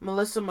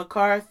 Melissa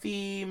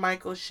McCarthy,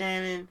 Michael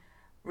Shannon,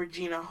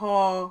 Regina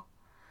Hall.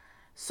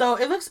 So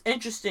it looks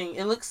interesting.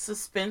 It looks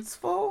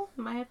suspenseful.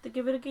 Might have to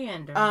give it a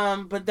gander.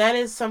 But that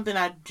is something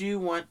I do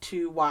want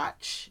to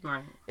watch.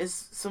 Right.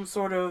 It's some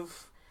sort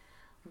of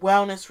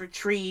wellness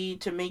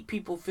retreat to make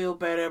people feel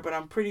better, but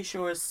I'm pretty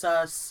sure it's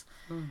sus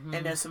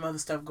and there's some other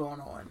stuff going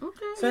on.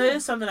 Okay. So it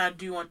is something I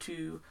do want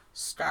to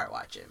start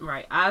watching.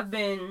 Right. I've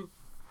been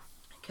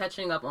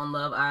catching up on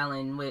Love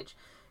Island, which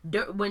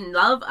when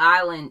Love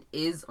Island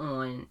is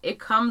on, it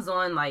comes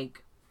on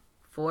like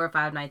 4 or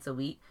 5 nights a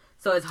week.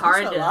 So it's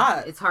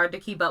hard to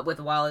keep up with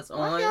while it's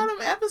on. Why them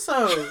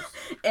episodes?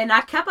 And I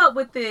kept up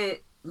with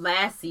it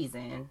last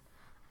season.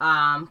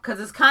 Cause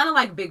it's kind of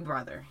like Big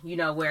Brother, you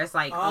know, where it's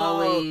like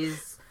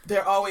always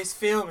they're always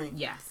filming.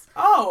 Yes.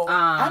 Oh,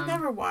 I've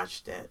never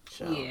watched that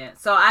show. Yeah,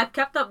 so I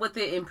kept up with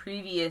it in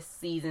previous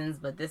seasons,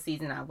 but this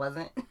season I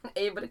wasn't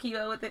able to keep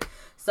up with it.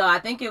 So I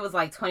think it was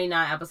like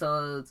 29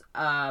 episodes,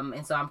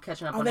 and so I'm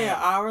catching up on that. Are they an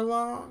hour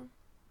long?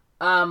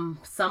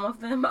 Some of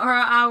them are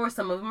an hour,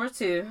 some of them are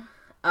 2.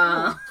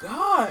 Oh,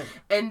 God.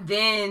 And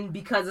then,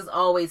 because it's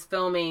always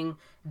filming,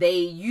 they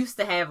used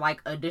to have,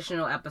 like,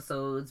 additional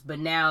episodes, but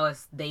now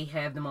they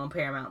have them on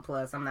Paramount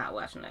Plus. I'm not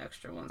watching the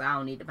extra ones. I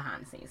don't need the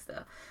behind-the-scenes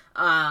stuff.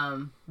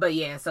 But,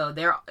 yeah, so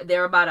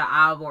they're about an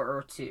hour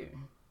or 2.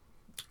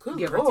 Good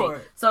give Lord. or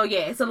take. So,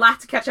 yeah, it's a lot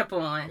to catch up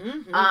on.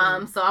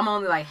 Mm-hmm. So I'm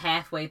only, like,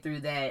 halfway through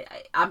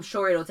that. I'm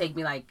sure it'll take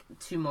me, like,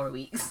 2 more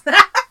weeks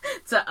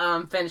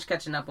to finish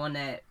catching up on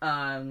that,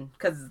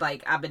 because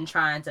like I've been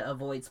trying to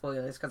avoid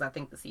spoilers because I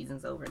think the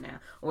season's over now,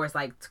 or it's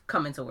like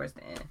coming towards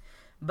the end.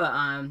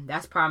 But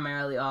that's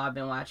primarily all I've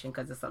been watching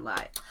because it's a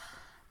lot.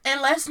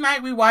 And last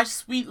night we watched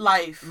Sweet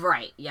Life.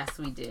 Right? Yes,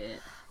 we did.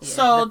 Yeah.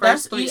 So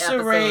that's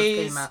Issa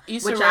Rae's,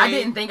 I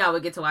didn't think I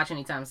would get to watch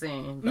anytime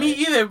soon. Me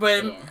either,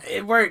 but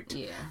it worked.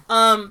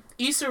 Yeah.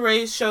 Issa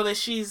Rae's show that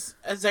she's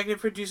executive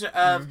producer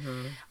of.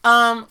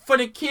 For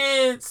the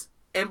kids.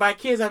 And by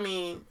kids, I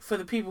mean for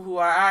the people who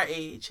are our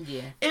age.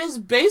 Yeah. It is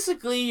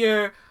basically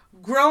your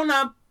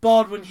grown-up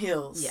Baldwin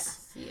Hills.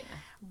 Yes. Yeah.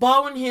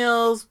 Baldwin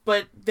Hills,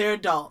 but they're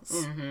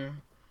adults.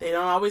 They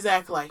don't always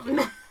act like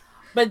it.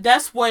 But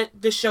that's what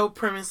the show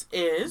premise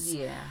is.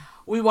 Yeah.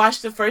 We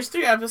watched the first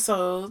 3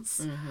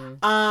 episodes.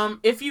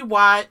 If you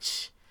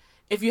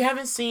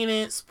haven't seen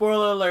it,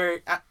 spoiler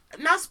alert.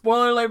 Not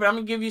spoiler alert, but I'm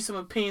going to give you some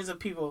opinions of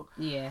people.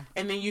 Yeah.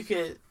 And then you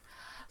could...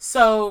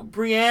 So,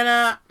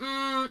 Brianna,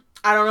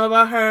 I don't know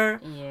about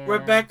her. Yeah.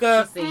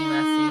 Rebecca, she seemed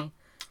messy.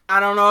 I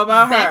don't know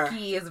about her.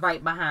 Becky is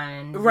right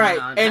behind. Right.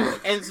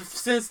 And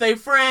since they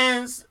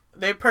friends,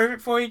 they're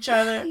perfect for each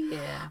other.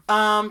 Yeah.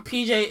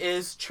 PJ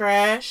is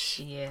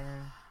trash. Yeah.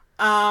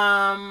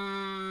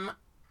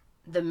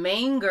 The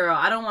main girl,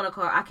 I don't want to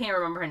call her, I can't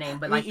remember her name,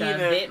 but like the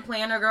event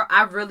planner girl,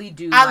 I really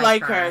do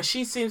like her.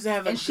 She seems to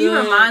have she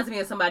reminds me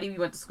of somebody we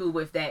went to school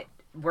with that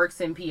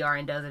works in PR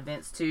and does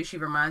events too. She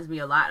reminds me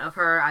a lot of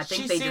her. I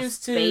think they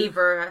just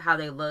favor how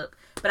they look,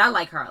 but I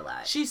like her a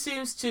lot. She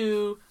seems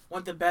to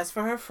want the best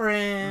for her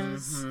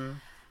friends.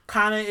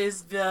 Kind of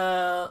is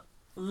the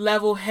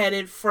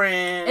level-headed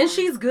friend, and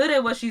she's good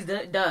at what she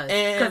does.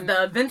 Because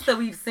the events that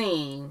we've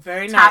seen,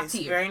 very top nice,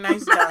 tier. very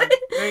nice done,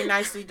 very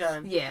nicely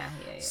done. Yeah.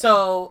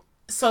 So,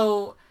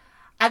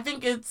 I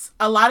think it's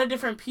a lot of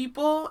different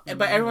people,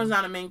 but everyone's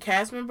not a main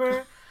cast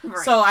member.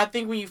 Right. So I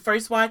think when you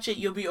first watch it,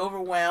 you'll be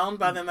overwhelmed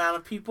by the amount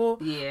of people.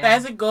 Yeah. But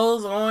as it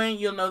goes on,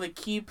 you'll know the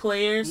key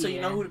players, so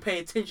you know who to pay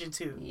attention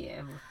to.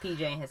 Yeah,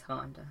 PJ and his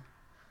Honda.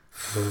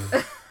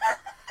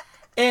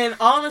 And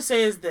all I'm going to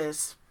say is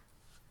this.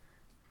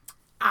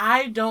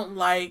 I don't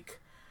like,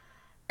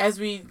 as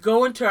we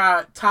go into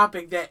our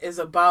topic that is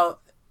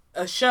about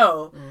a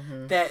show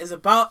that is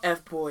about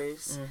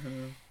F-boys,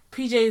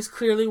 PJ is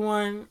clearly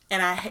one,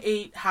 and I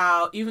hate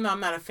how, even though I'm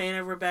not a fan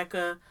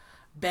of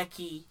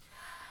Becky,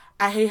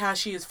 I hate how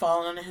she is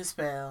falling under his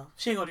spell.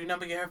 She ain't gonna do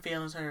nothing but get her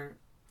feelings hurt.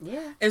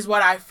 Yeah. Is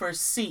what I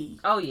foresee.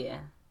 Oh, yeah.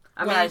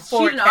 I mean, she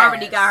done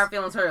already got her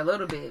feelings hurt a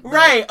little bit.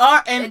 Right.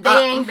 And they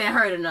ain't been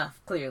hurt enough,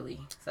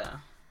 clearly. So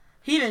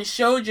he done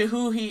showed you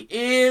who he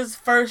is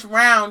first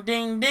round,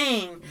 ding,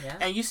 ding. Yeah.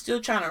 And you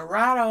still trying to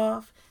ride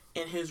off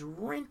in his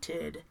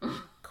rented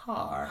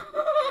car.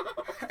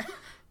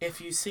 If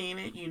you've seen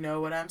it, you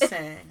know what I'm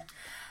saying.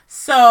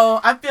 So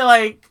I feel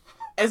like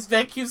as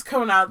that keeps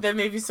coming out, that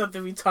may be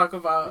something we talk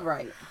about.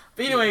 Right.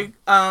 But anyway,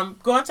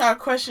 going to our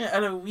question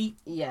of the week.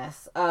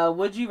 Yes.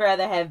 Would you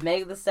rather have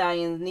Meg Thee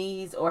Stallion's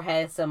knees or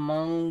had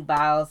Simone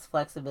Biles'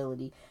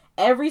 flexibility?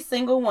 Every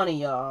single one of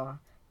y'all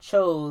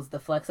chose the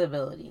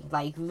flexibility.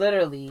 Like,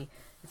 literally.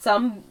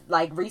 Some,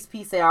 like Reese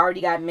P said, I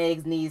already got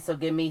Meg's knees, so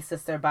give me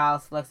Sister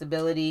Biles'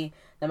 flexibility.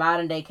 The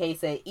Modern Day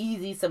case said,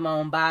 easy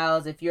Simone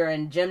Biles. If you're a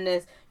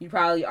gymnast, you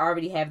probably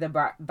already have the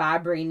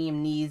vibranium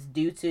knees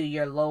due to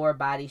your lower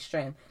body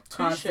strength,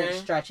 constant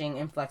stretching,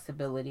 and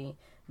flexibility.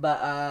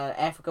 But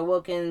Africa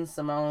Wilkins,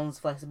 Simone's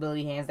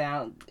flexibility, hands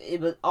down. It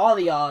was all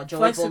of y'all.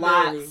 Joyful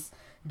Locks,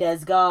 Des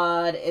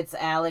God, It's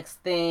Alex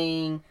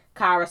Thing,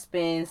 Kyra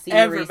Spin,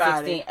 Scenery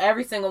 16.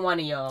 Every single one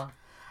of y'all.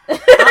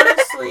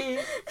 Honestly,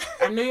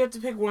 I know you have to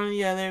pick one or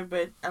the other,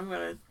 but I'm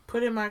going to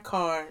put in my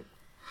card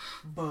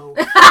both.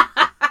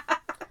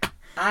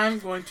 I'm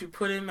going to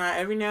put in my,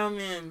 every now and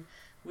then,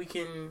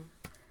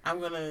 I'm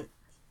going to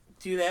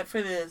do that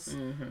for this.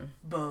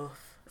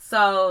 Both.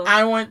 So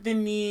I want the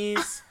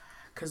knees,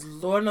 because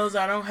Lord knows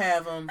I don't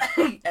have them.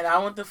 And I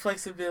want the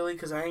flexibility,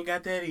 because I ain't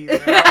got that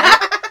either.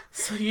 Right?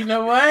 So you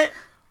know what?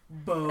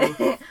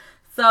 Both.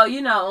 So,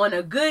 on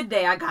a good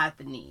day, I got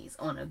the knees.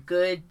 On a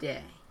good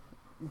day.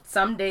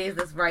 Some days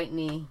this right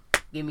knee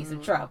give me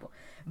some trouble.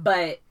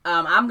 But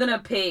I'm going to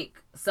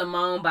pick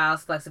Simone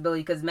Biles'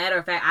 flexibility because, matter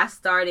of fact,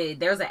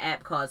 there's an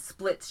app called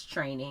Splits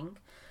Training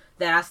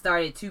that I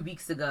started 2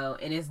 weeks ago,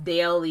 and it's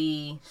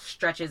daily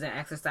stretches and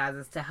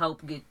exercises to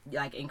help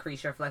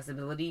increase your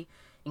flexibility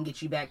and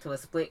get you back to a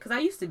split, because I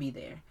used to be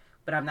there,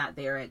 but I'm not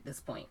there at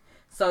this point.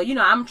 So,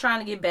 I'm trying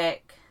to get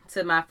back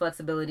to my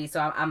flexibility, so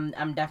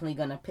I'm definitely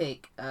going to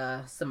pick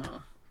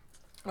Simone.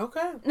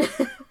 Okay.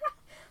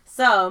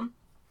 So,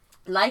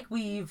 like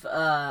we've,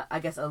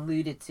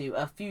 alluded to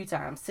a few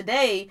times,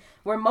 today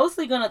we're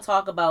mostly going to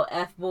talk about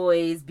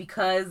F-Boys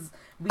because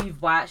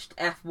we've watched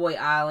F-Boy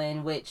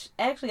Island, which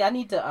actually I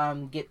need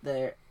to get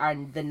the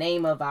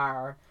name of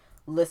our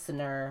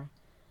listener,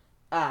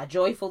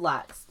 Joyful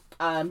Locks,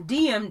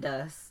 DM'd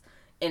us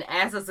and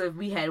asked us if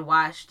we had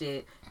watched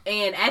it.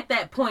 And at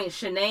that point,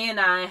 Shanae and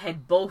I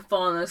had both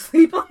fallen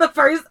asleep on the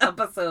first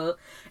episode.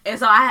 And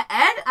so I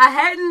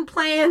hadn't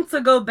planned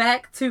to go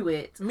back to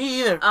it.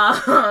 Me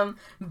either.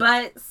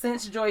 But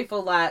since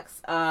Joyful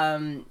Locks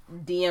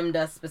DM'd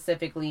us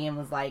specifically and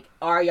was like,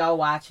 are y'all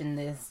watching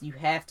this? You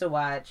have to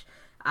watch.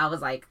 I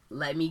was like,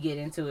 let me get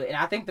into it. And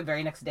I think the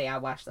very next day I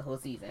watched the whole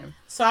season.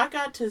 So I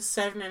got to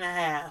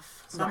 7.5.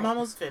 So I'm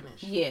almost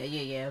finished.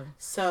 Yeah.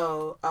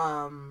 So,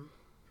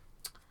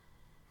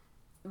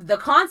 the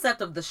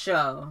concept of the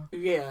show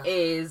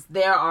is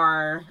there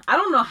are, I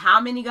don't know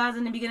how many guys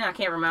in the beginning, I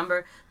can't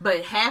remember,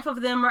 but half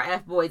of them are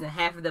F-boys and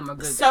half of them are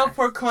good guys.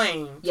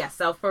 Self-proclaimed. Yeah,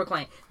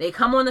 self-proclaimed. They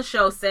come on the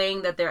show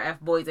saying that they're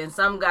F-boys, and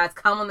some guys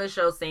come on the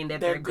show saying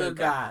that they're good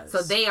guys.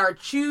 So they are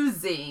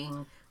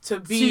choosing to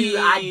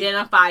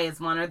identify as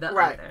one or the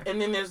other. And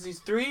then there's these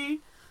 3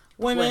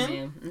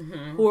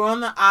 women. Who are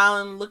on the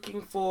island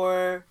looking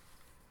for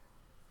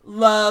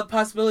love,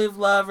 possibility of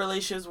love,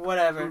 relationships,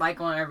 whatever.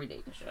 Like on every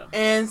dating show.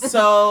 And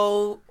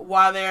so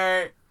while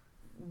they're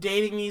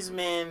dating these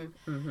men,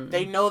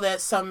 they know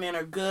that some men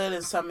are good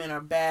and some men are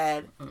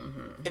bad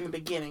in the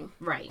beginning.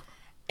 Right.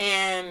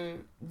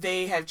 And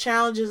they have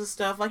challenges and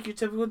stuff like your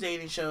typical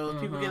dating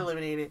shows. People get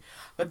eliminated.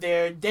 But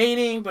they're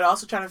dating, but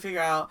also trying to figure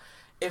out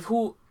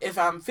if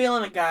I'm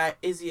feeling a guy,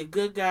 is he a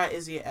good guy?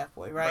 Is he an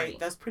F-boy? Right?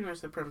 That's pretty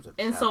much the premise of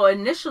the show. And so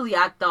initially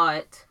I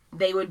thought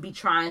they would be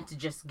trying to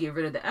just get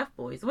rid of the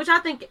F-boys, which I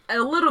think a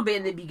little bit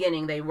in the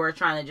beginning they were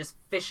trying to just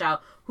fish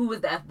out who was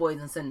the F-boys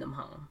and send them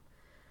home.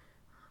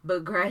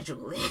 But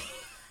gradually.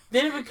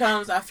 Then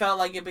I felt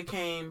like it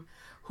became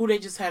who they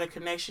just had a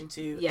connection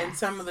to. Yes. And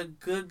some of the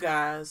good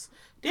guys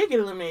did get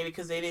eliminated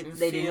because they didn't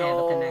have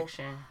a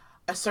connection.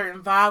 A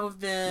certain vibe with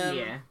them.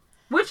 Yeah.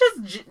 Which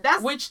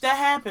that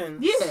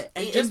happens. Yeah.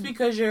 And just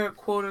because you're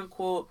quote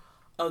unquote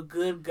a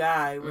good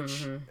guy,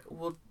 which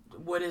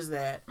what is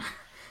that?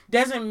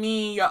 Doesn't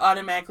mean you're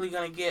automatically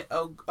gonna get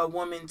a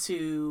woman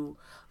to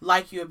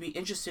like you or be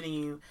interested in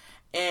you.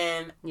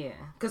 And yeah,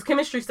 because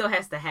chemistry still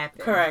has to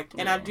happen. Correct.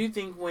 And I do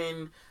think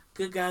when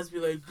good guys be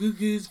like, good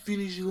guys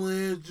finish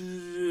last,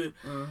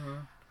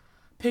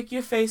 pick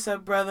your face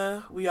up,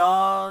 brother. We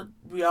all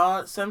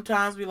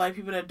sometimes we like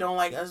people that don't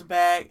like us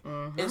back.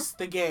 Mm-hmm. It's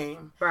the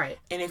game. Right.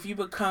 And if you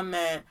become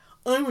that,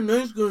 I'm a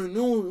nice guy,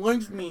 no one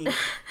likes me.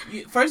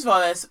 First of all,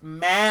 that's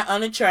mad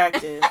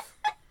unattractive.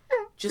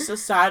 Just a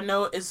side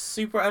note, it's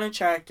super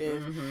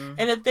unattractive. Mm-hmm.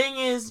 And the thing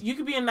is, you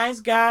could be a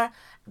nice guy.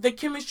 The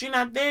chemistry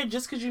not there.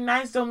 Just because you're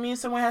nice don't mean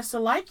someone has to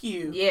like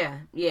you. Yeah.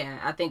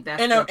 I think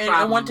that's and the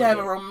problem. And want to have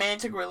a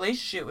romantic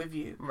relationship with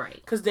you. Right.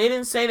 Because they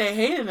didn't say they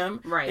hated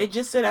him. Right. They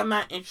just said, I'm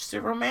not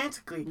interested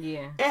romantically.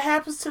 Yeah. It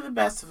happens to the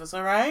best of us,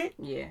 all right?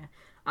 Yeah.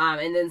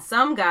 And then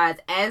some guys,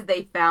 as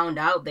they found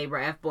out they were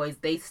F-boys,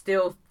 they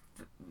still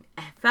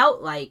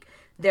felt like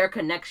their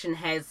connection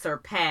had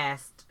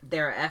surpassed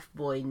their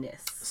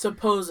F-boyness.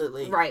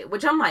 Supposedly. Right.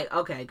 Which I'm like,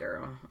 okay,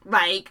 girl.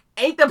 Like,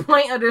 ain't the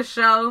point of the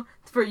show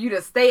for you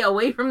to stay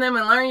away from them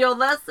and learn your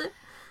lesson?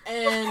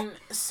 And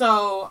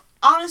so,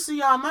 honestly,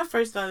 y'all, my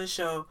first thought of the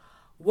show,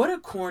 what a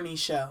corny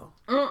show.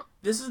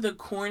 This is the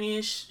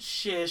corniest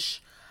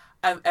shish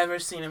I've ever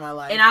seen in my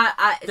life.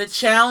 And the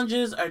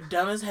challenges are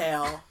dumb as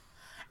hell.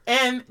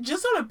 And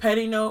just on a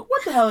petty note,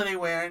 what the hell are they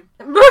wearing?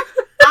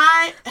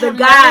 I have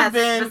never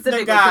been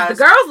the guys.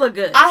 The girls look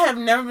good. I have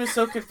never been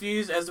so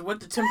confused as to what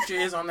the temperature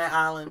is on that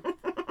island.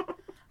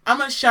 I'm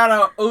gonna shout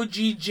out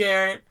OG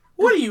Jared.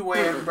 What are you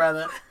wearing,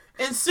 brother?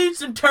 In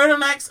suits and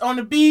turtlenecks on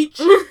the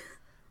beach,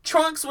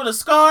 trunks with a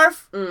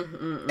scarf.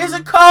 Is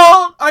it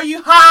cold? Are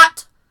you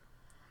hot?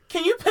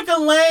 Can you pick a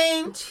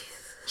lane?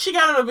 She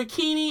got on a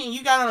bikini and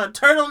you got on a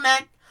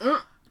turtleneck.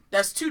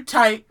 That's too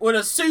tight with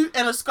a suit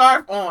and a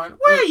scarf on.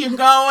 Where are you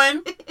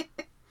going?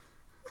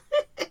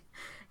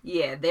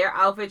 Yeah, their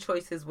outfit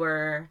choices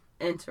were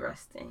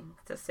interesting,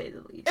 to say the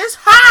least. It's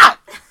hot!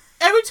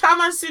 Every time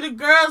I see the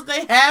girls,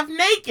 they half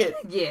naked.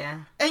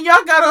 Yeah. And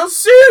y'all got on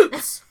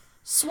suits,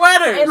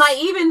 sweaters. And, like,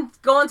 even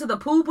going to the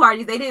pool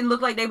parties, they didn't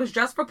look like they was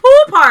dressed for pool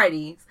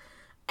parties.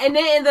 And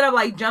they ended up,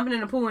 like, jumping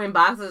in the pool in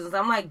boxers. And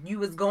I'm like, you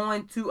was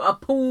going to a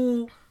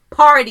pool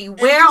party.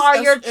 Where are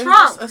your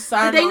trunks?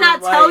 Did they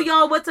not tell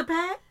y'all what to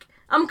pack?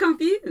 I'm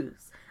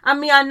confused. I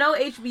mean, I know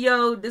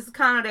HBO, this is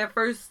kind of their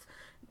first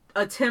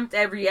attempt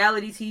at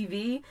reality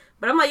TV,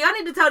 but I'm like, y'all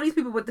need to tell these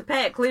people what to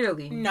pack,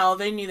 clearly. No,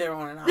 they knew they were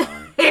on an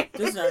island.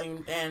 This is not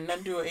even, and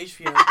nothing to do with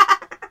HBO.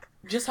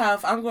 Just how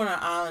if I'm going to an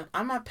island,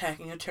 I'm not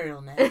packing a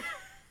turtleneck.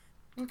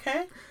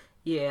 Okay?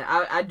 Yeah,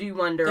 I do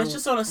wonder. That's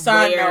just on a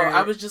side note.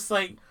 I was just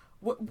like,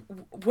 what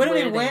are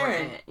they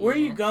wearing? Where are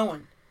you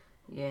going?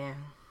 Yeah.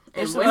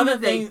 There's and some when other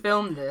did they things,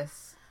 film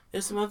this?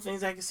 There's some other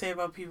things I can say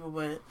about people,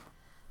 but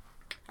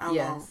I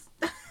won't.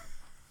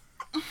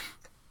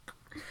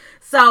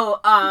 So,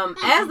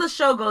 as the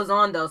show goes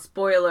on, though,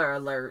 spoiler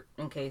alert,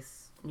 in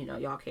case,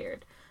 y'all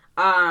cared.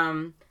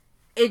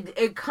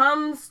 It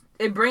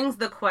brings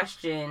the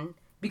question,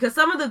 because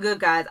some of the good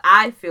guys,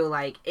 I feel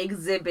like,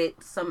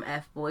 exhibit some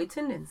F-boy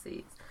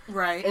tendencies.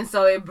 Right. And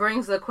so it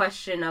brings the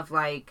question of,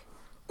 like,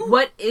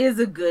 what is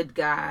a good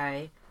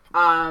guy?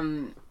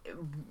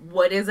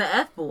 What is a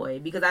F-boy?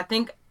 Because I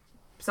think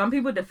some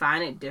people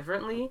define it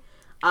differently.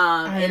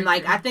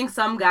 I think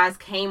some guys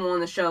came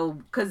on the show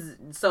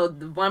so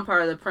the one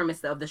part of the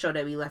premise of the show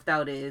that we left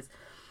out is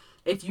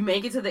if you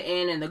make it to the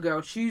end and the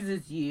girl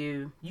chooses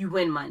you, you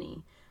win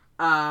money.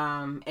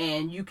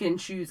 And you can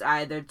choose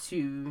either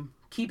to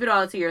keep it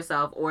all to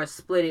yourself or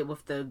split it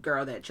with the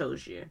girl that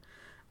chose you.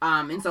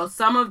 And so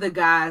some of the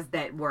guys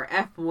that were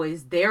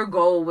F-boys, their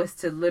goal was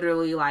to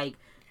literally, like,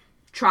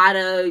 try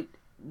to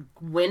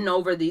win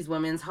over these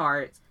women's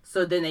hearts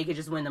so then they could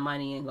just win the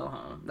money and go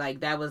home.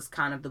 Like, that was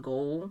kind of the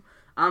goal.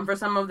 For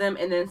some of them,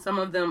 and then some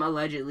of them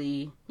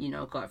allegedly,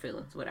 caught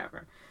feelings,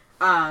 whatever.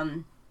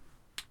 And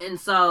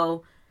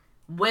so,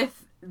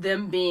 with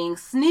them being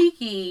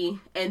sneaky,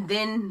 and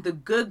then the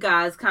good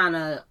guys kind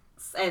of,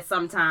 at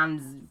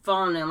sometimes,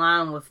 falling in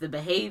line with the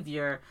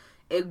behavior,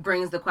 it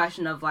brings the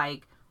question of,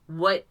 like,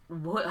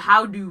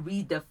 how do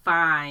we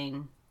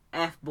define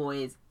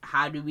F-boys?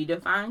 How do we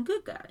define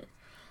good guys?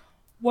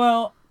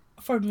 Well,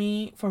 for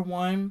me, for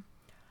one,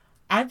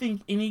 I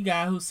think any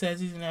guy who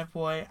says he's an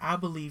F-boy, I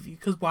believe you.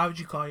 Because why would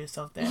you call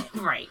yourself that?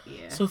 Right,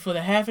 yeah. So for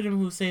the half of them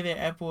who say they're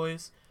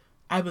F-boys,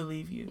 I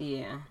believe you.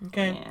 Yeah.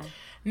 Okay? Yeah.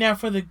 Now,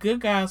 for the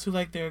good guys who,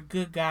 like, they're a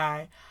good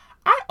guy,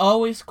 I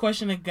always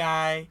question a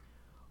guy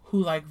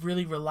who, like,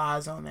 really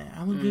relies on that.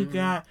 I'm a good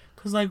guy.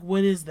 Because, like,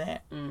 what is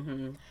that?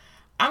 Mm-hmm.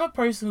 I'm a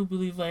person who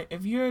believes, like,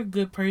 if you're a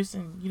good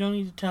person, you don't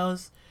need to tell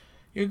us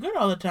you're good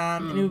all the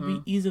time, and it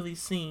would be easily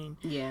seen.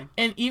 Yeah.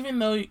 And even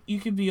though you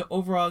could be an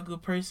overall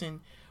good person,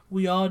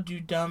 we all do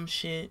dumb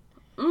shit.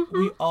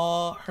 We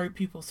all hurt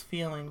people's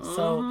feelings.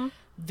 So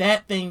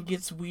that thing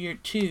gets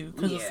weird too.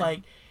 Because it's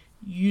like,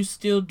 you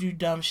still do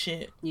dumb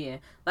shit. Yeah.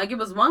 Like, it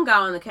was one guy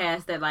on the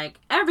cast that, like,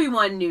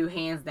 everyone knew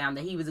hands down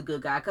that he was a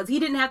good guy. Because he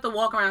didn't have to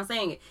walk around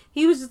saying it.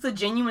 He was just a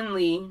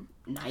genuinely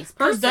nice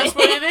person. Because that's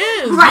what it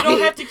is. Right. You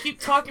don't have to keep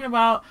talking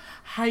about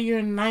how you're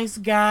a nice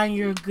guy and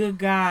you're a good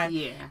guy.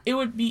 Yeah. It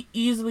would be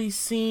easily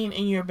seen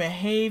in your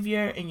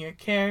behavior, in your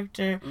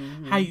character,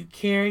 how you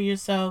carry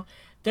yourself.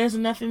 there's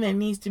nothing that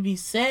needs to be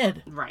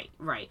said.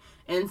 Right.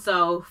 And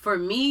so for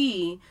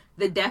me,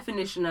 the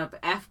definition of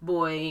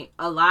F-boy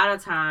a lot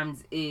of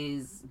times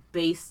is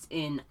based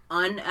in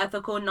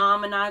unethical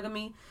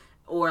non-monogamy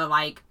or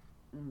like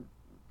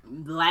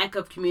lack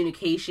of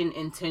communication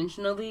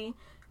intentionally.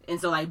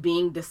 And so like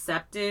being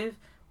deceptive,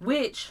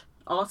 which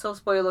also,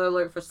 spoiler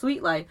alert for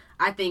Sweet Life,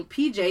 I think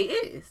PJ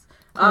is.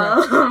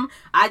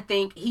 I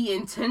think he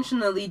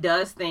intentionally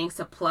does things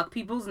to pluck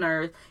people's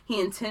nerves. He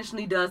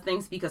intentionally does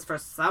things because for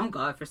some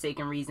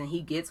godforsaken reason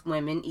he gets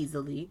women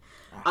easily.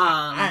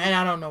 And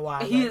I don't know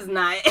why. He is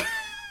not.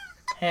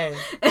 Hey,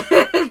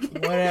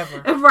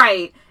 whatever.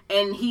 Right.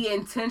 And he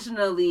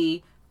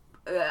intentionally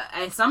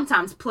and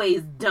sometimes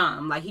plays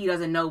dumb. Like he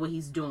doesn't know what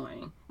he's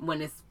doing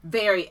when it's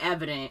very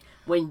evident.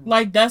 When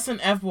like that's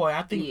an F-boy.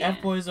 I think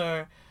F-boys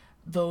are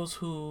those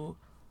who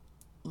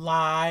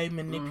lie,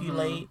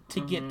 manipulate to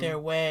get their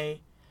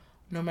way,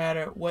 no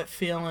matter what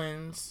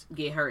feelings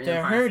get hurt.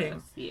 They're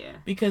hurting. Yeah.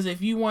 Because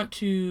if you want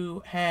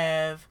to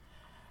have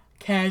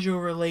casual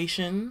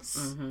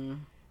relations,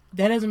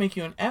 that doesn't make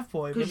you an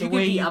F-boy. But the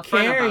way you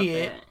carry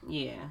it,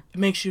 it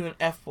makes you an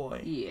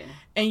F-boy. Yeah.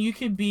 And you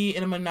could be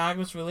in a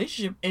monogamous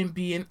relationship and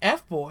be an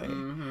F-boy.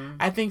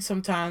 I think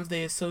sometimes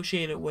they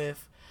associate it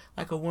with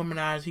like a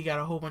womanizer. He got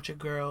a whole bunch of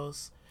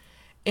girls.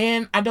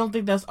 And I don't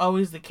think that's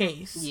always the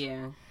case.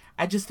 Yeah.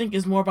 I just think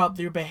it's more about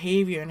their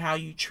behavior and how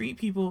you treat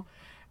people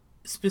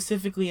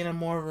specifically in a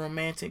more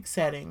romantic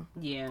setting.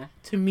 Yeah.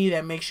 To me,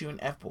 that makes you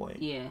an F-boy.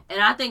 Yeah.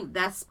 And I think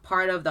that's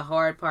part of the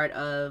hard part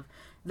of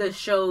the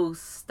show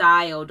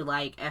styled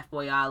like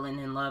F-Boy Island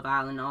and Love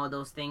Island and all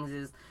those things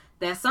is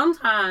that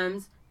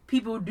sometimes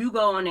people do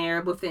go on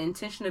there with the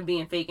intention of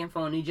being fake and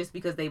phony just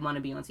because they want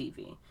to be on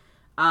TV.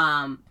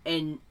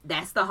 And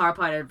that's the hard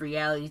part of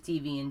reality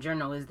TV in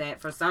general is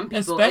that for some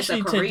people,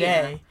 especially it's a career.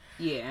 Today.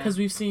 Yeah. Because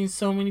we've seen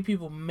so many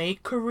people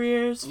make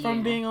careers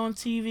from being on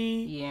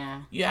TV.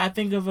 Yeah. Yeah, I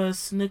think of a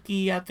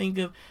Snooki. I think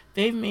of...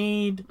 They've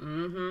made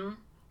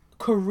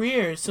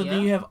careers. So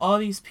then you have all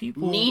these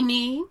people...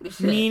 Nene.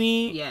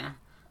 Yeah.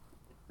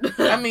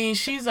 I mean,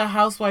 she's a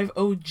housewife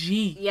OG.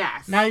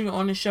 Yes. Not even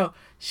on the show.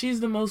 She's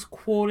the most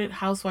quoted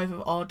housewife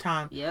of all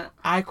time. Yeah.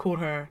 I quote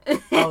her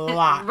a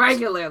lot.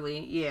 Regularly,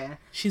 yeah.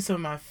 She's some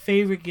of my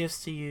favorite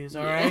gifts to use,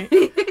 all right?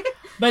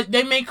 But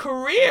they make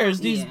careers,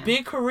 these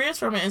big careers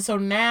from it. And so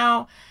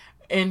now,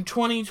 in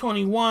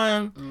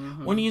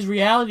 2021, when these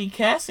reality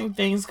casting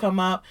things come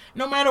up,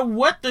 no matter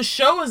what the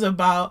show is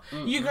about,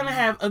 you're going to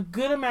have a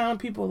good amount of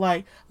people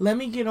like, let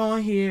me get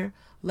on here.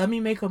 Let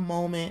me make a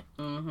moment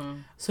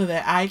so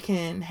that I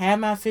can have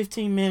my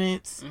 15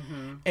 minutes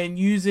and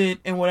use it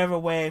in whatever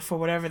way for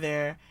whatever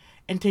they're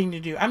intending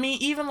to do. I mean,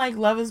 even like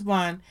Love is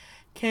Blind,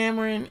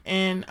 Cameron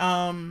and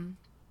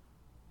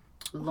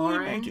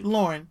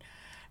Lauren.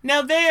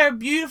 Now, they are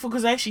beautiful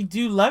because they actually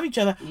do love each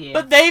other,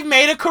 but they've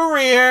made a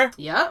career.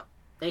 Yep,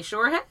 they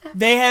sure have.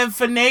 They have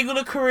finagled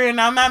a career,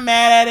 and I'm not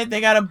mad at it. They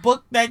got a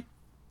book that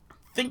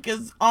think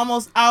is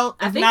almost out.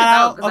 I think not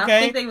out. Okay.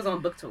 I think they was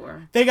on book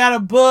tour. They got a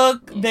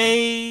book. Yeah.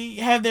 They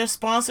have their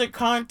sponsored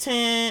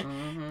content,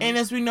 and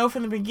as we know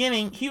from the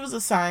beginning, he was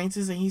a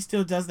scientist and he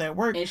still does that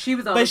work. And she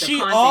was but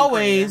she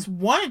always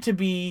wanted to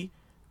be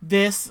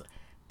this,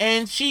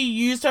 and she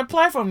used her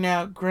platform.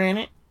 Now,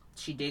 granted,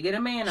 she did get a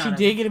man. She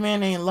did get a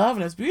man named Love,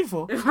 and that's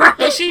beautiful. Right.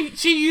 But she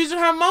used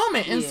her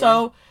moment, and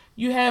so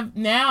you have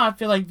now. I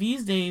feel like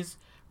these days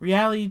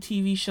reality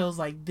TV shows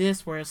like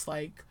this, where it's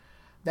like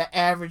the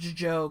average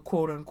Joe,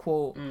 quote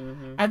unquote.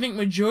 I think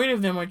majority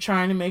of them are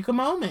trying to make a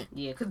moment.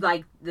 Yeah, because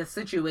like the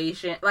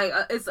situation, like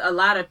it's a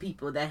lot of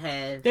people that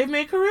have... They've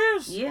made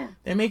careers. Yeah.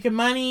 They're making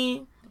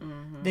money.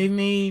 They've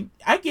made...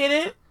 I get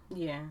it.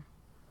 Yeah.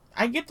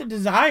 I get the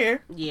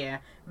desire. Yeah.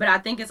 But I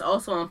think it's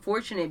also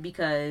unfortunate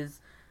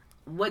because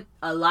what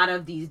a lot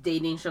of these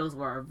dating shows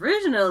were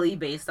originally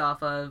based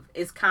off of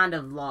is kind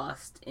of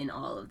lost in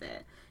all of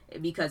that.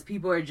 Because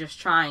people are just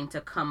trying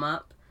to come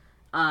up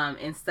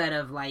instead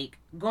of like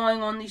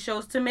going on these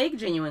shows to make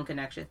genuine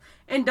connections.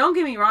 And don't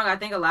get me wrong, I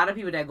think a lot of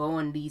people that go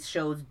on these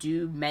shows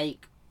do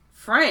make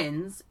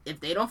friends. If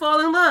they don't fall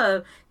in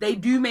love, they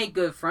do make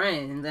good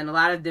friends, and a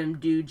lot of them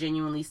do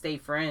genuinely stay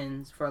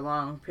friends for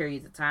long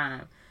periods of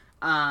time.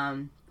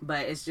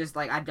 But it's just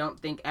like I don't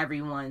think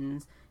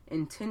everyone's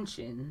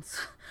intentions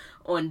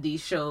on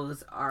these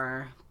shows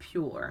are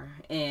pure,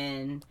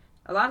 and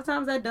a lot of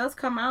times that does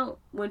come out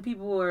when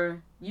people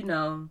are, you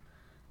know,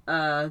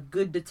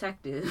 good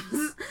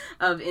detectives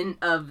of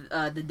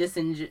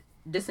the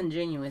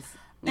disingenuous.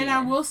 And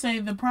I will say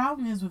the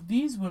problem is with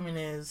these women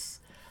is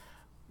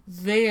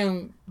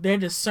their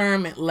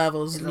discernment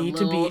levels need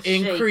to be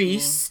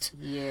increased.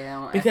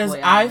 Yeah, because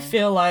I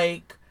feel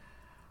like,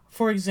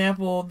 for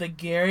example, the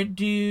Garrett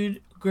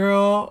dude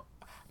girl.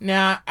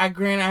 Now, I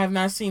have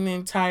not seen the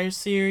entire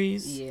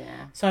series.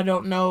 Yeah. So I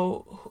don't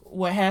know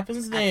what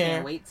happens there. I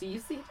can't wait till you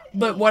see it.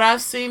 But what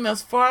I've seen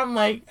thus far, I'm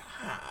like...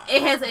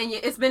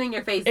 It's been in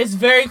your face. It's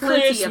very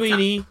clear,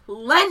 sweetie.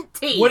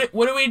 Plenty.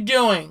 What are we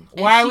doing?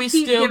 Why are we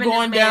still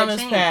going down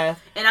this path?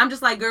 And I'm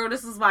just like, girl,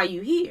 this is why you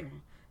here.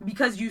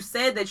 because you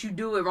said that you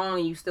do it wrong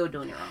and you still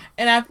doing it wrong.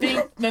 And I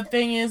think the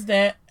thing is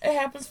that it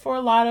happens for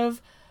a lot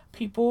of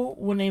people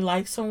when they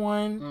like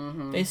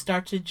someone, they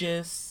start to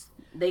just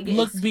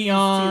look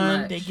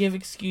beyond. They give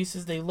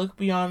excuses. They look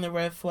beyond the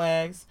red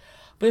flags.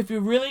 But if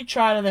you're really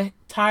tired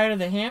of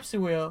the hamster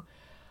wheel,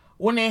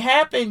 when they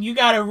happen, you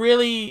got to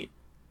really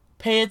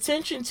pay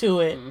attention to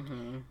it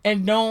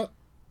and don't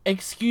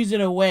excuse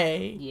it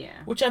away.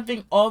 Yeah. Which I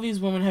think all these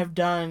women have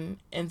done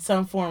in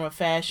some form of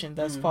fashion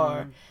thus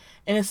far.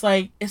 And it's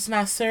like, it's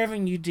not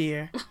serving you,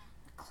 dear.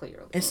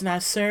 Clearly. It's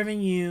not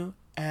serving you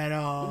at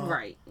all.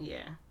 Right,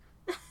 yeah.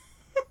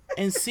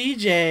 And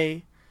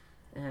CJ,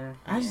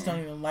 I just don't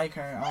even like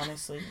her,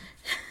 honestly.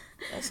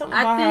 There's something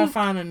about her I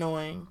find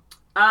annoying.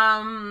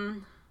 I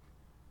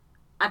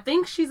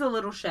think she's a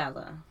little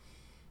shallow,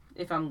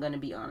 if I'm going to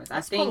be honest.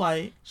 That's I think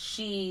polite.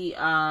 She,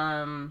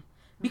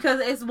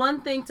 because it's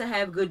one thing to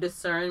have good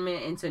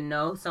discernment and to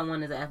know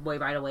someone is an F-boy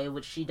right away,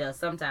 which she does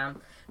sometimes.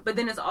 But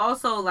then it's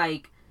also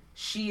like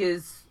she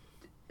is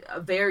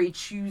very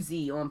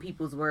choosy on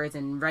people's words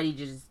and ready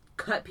to just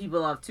cut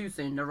people off too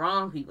soon. The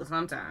wrong people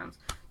sometimes.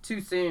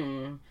 Too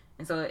soon.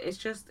 And so it's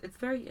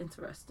very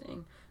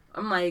interesting.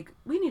 I'm like,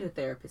 we need a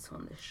therapist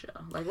on this show.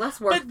 Like,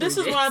 let's work But this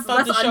is why I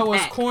thought the show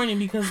was corny,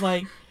 because,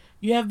 like,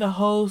 you have the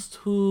host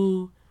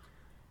who...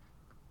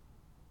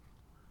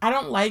 I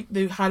don't like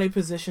how they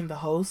position the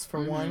host,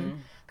 for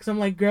one. Because I'm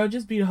like, girl,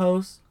 just be the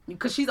host.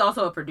 Because she's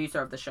also a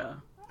producer of the show.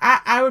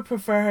 I would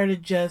prefer her to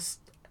just...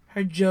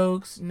 Her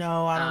jokes,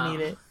 no, I don't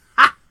need it.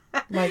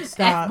 Like,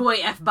 stop. F-boy,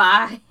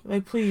 F-bye.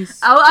 Like, please.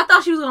 Oh, I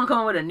thought she was going to come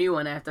up with a new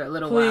one after a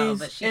little while,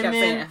 but she kept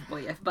saying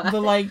F-boy,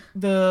 F-bye.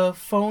 The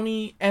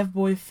phony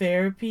F-boy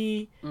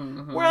therapy,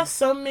 whereas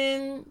some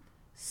men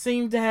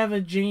seem to have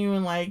a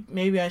genuine, like,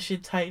 maybe I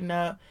should tighten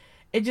up.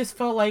 It just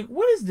felt like,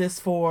 what is this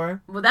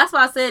for? Well, that's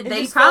why I said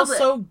they probably felt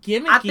so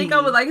gimmicky. I think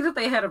I would like it if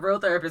they had a real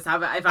therapist. I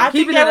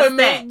think that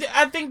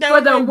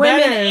would for the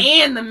women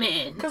and the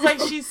men. Because,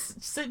 like, she's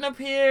sitting up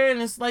here and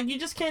it's like, you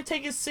just can't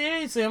take it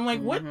seriously. I'm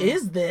like, what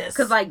is this?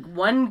 Because, like,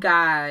 one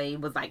guy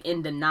was, like,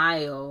 in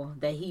denial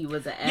that he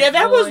was an F-boy. Yeah,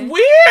 that was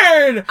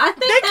weird. I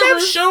think they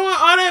kept showing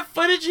all that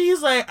footage.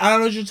 He's like, I don't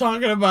know what you're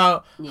talking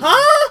about. Yeah.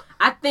 Huh?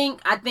 I think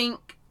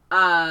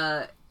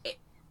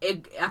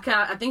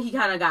he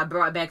kind of got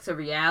brought back to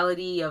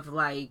reality of,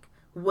 like,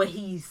 what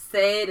he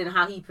said and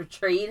how he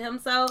portrayed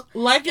himself.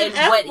 Like an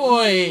F-boy.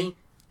 What he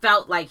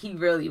felt like he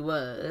really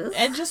was.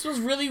 It just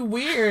was really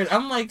weird.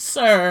 I'm like,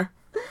 sir.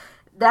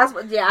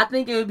 I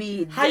think it would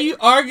be... How you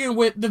arguing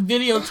with the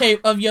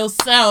videotape of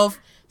yourself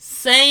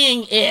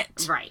saying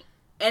it? Right.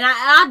 And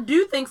I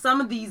do think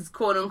some of these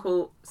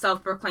quote-unquote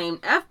self-proclaimed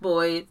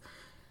F-boys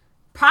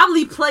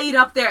probably played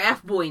up their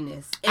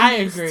F-boyness in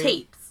these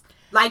tapes.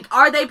 Like,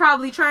 are they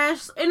probably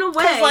trash? In a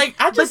way. Like,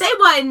 but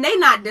they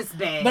not this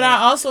bad. But I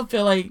also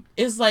feel like,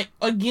 it's like,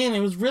 again, it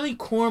was really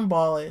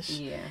cornballish.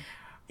 Yeah.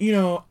 You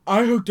know,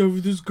 I hooked up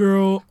with this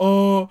girl,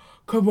 a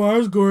couple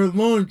hours ago at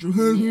lunch.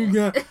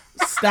 Yeah.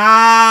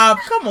 Stop.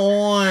 Come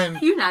on.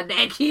 You're not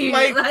that cute.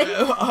 Like,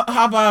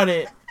 how about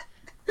it?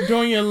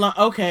 During your lunch.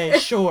 Okay,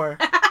 sure.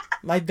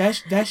 Like,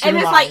 that's your And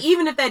it's life. like,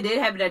 even if that did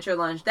happen at your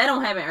lunch, that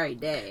don't happen every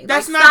day.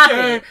 That's like, not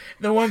your...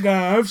 The one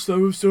guy, I've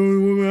slept with so many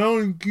women, I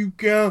don't keep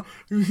count.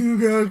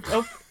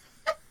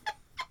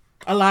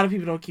 A lot of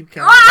people don't keep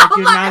count.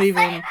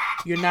 Like,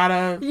 you're not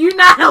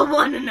a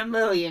one in a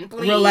million,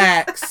 please.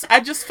 Relax. I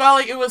just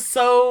felt like it was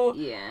so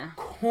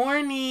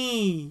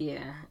corny.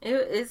 Yeah.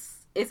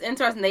 It's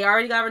interesting. They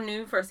already got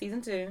renewed for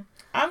season 2.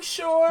 I'm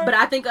sure. But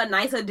I think a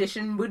nice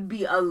addition would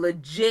be a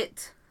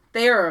legit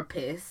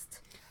therapist.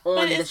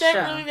 But is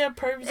that really their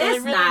purpose? Are they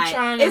really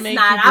trying to make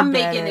not. people I'm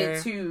better? making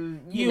it too.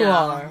 You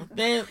are.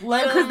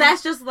 Because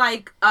that's just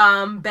like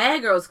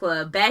Bad Girls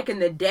Club back in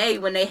the day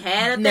when they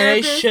had a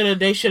therapist.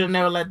 They should have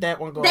never let that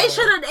one go. They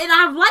should have, and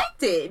I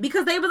liked it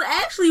because they was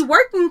actually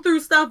working through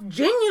stuff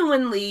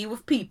genuinely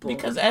with people.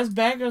 Because as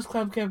Bad Girls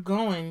Club kept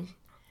going,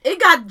 it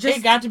got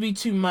to be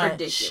too much.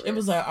 Ridiculous. It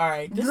was like, all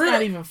right, this is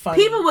not even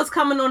funny. People was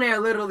coming on there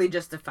literally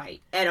just to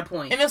fight at a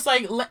point. And it's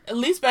like, at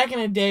least back in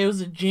the day, it was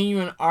a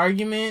genuine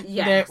argument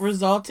that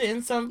resulted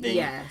in something.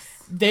 Yes.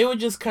 They would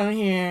just come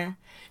here.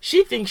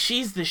 She thinks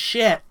she's the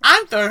shit.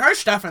 I'm throwing her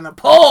stuff in the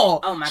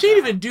pool. Oh my God. She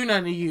didn't even do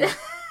nothing to you.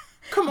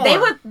 Come on. They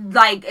would,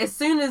 like, as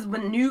soon as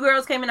when new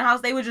girls came in the house,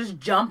 they would just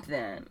jump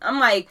them. I'm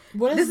like,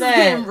 what is this that?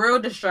 Is getting real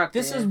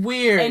destructive. This is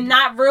weird. And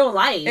not real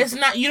life. It's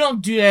not, you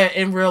don't do that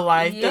in real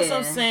life. Yeah. That's what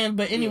I'm saying.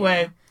 But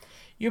anyway,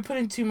 you're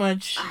putting too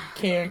much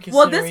care and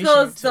consideration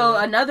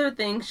another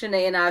thing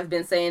Shanae and I have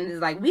been saying is,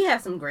 like, we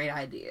have some great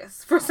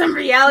ideas for some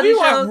reality shows.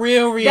 We want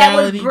real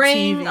reality that would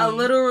bring TV. a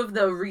little of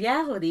the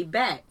reality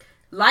back.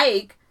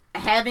 Like,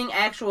 having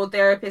actual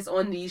therapists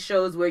on these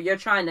shows where you're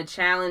trying to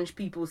challenge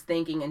people's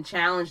thinking and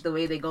challenge the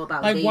way they go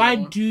about dating. Why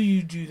do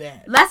you do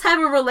that? Let's have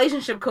a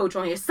relationship coach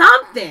on here.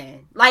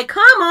 Something. Like,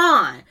 come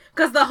on.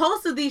 Because the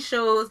hosts of these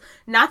shows,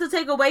 not to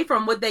take away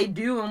from what they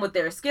do and what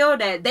they're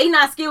skilled at, they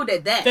not skilled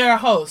at that. They're a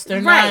host.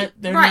 They're not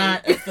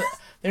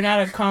They're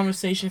not a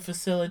conversation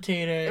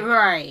facilitator.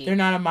 Right. They're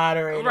not a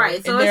moderator.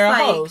 Right. So and they're it's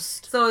a like,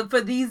 host. So for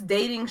these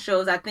dating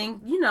shows, I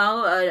think,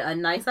 a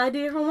nice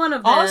idea for one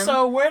of them.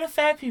 Also, where the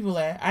fat people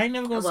at? I ain't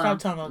never gonna stop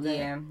talking about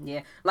that.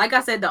 Yeah. Like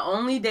I said, the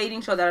only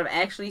dating show that I've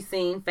actually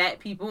seen fat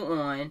people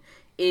on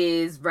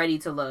is Ready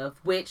to Love,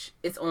 which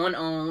it's on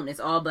OWN. It's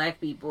all black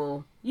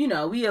people.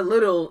 We a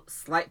little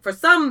for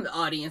some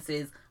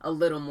audiences, a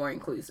little more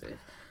inclusive.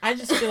 I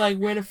just feel like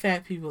where the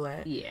fat people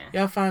at? Yeah.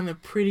 Y'all find the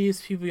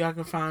prettiest people y'all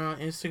can find on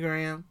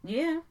Instagram.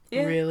 Yeah.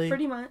 Really?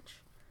 Pretty much.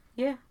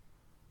 Yeah.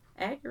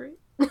 Accurate.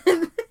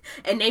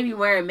 And they be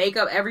wearing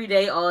makeup every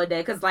day, all day.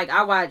 Because,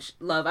 I watch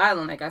Love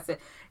Island, like I said.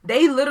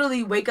 They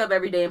literally wake up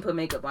every day and put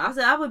makeup on. I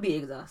said, I would be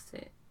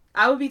exhausted.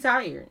 I would be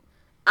tired.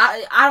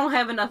 I don't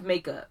have enough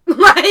makeup.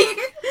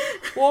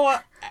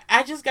 Well,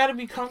 I just got to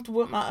be comfortable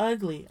with my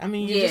ugly. I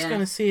mean, you're just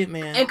going to see it,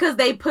 man. And because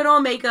they put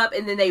on makeup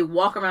and then they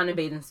walk around in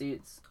bathing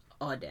suits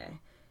all day.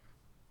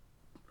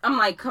 I'm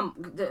like,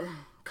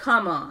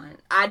 come on.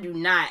 I do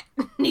not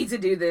need to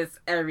do this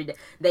every day.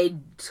 They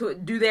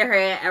do their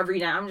hair every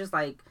night. I'm just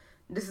like,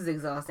 this is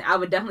exhausting. I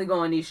would definitely go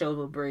on these shows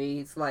with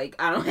braids. I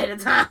don't have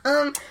the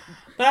time.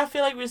 But I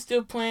feel like we're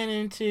still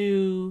planning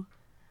to...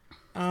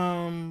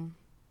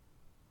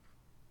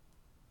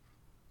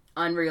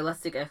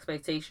 unrealistic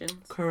expectations.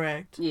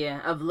 Correct. Yeah,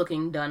 of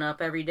looking done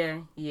up every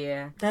day.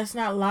 Yeah. That's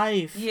not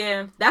life.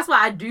 Yeah. That's why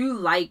I do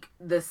like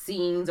the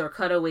scenes or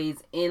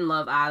cutaways in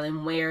Love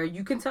Island where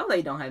you can tell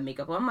they don't have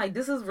makeup on. I'm like,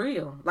 this is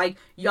real.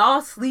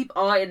 Y'all sleep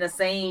all in the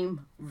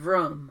same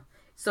room.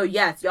 So,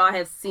 yes, y'all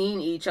have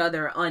seen each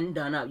other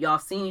undone up. Y'all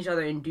seen each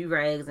other in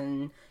do-rags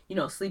and,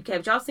 sleep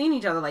caps. Y'all seen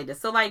each other like this.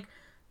 So,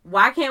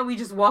 why can't we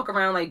just walk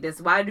around like this?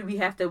 Why do we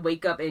have to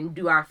wake up and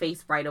do our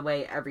face right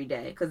away every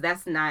day? Because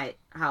that's not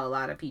how a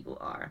lot of people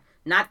are.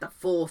 Not the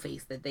full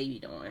face that they be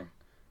doing.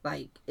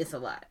 It's a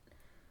lot.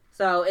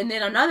 So, and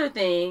then another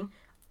thing,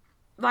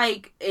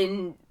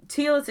 in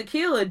Tila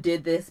Tequila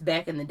did this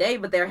back in the day,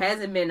 but there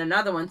hasn't been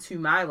another one to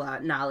my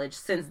knowledge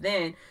since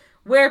then,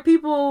 where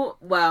people,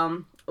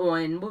 on,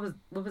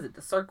 what was it,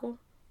 The Circle?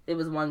 It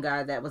was one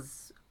guy that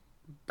was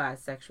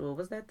bisexual.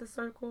 Was that The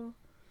Circle?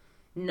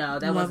 No,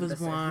 that wasn't The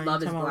Circle.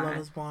 Love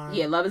is Blind.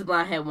 Yeah, Love is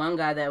Blind had one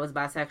guy that was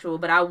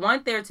bisexual, but I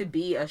want there to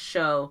be a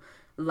show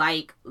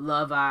like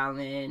Love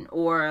Island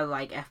or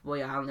like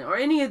F-Boy Island or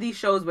any of these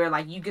shows where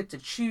you get to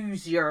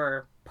choose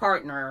your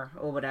partner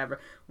or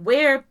whatever,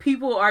 where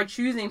people are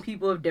choosing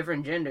people of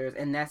different genders,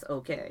 and that's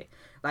okay.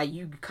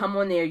 You come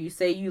on there, you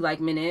say you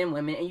like men and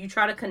women, and you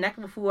try to connect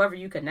with whoever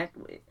you connect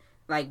with.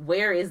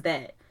 Where is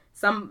that?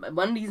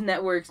 One of these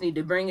networks need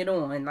to bring it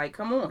on.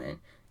 Come on.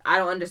 I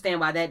don't understand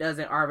why that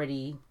doesn't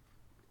already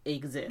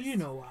exist. You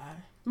know why.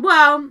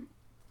 Well,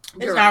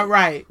 it's not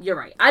right. You're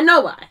right. I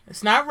know why.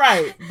 It's not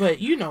right, but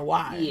you know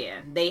why.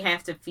 Yeah, they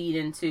have to feed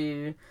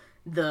into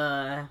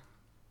the,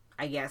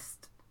 I guess,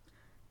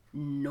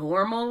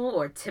 normal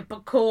or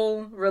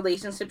typical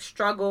relationship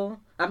struggle.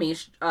 I mean,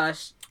 I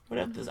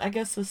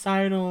guess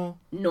societal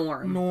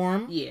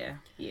norm. Yeah.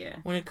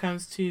 When it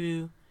comes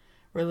to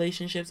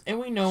relationships, and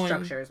we know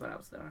structure is what I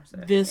was going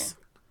to say.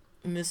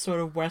 In this sort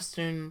of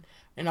Western,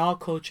 in all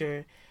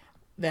culture,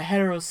 the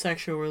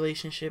heterosexual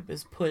relationship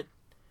is put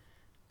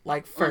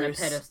first on a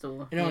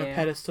pedestal. On a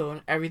pedestal,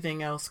 and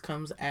everything else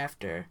comes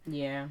after.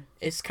 Yeah.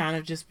 It's kind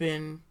of just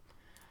been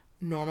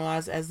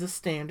normalized as the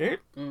standard.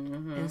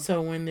 Mm-hmm. And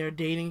so when they're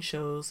dating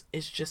shows,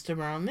 it's just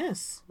around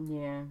this.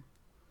 Yeah.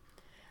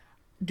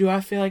 Do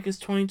I feel like it's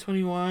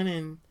 2021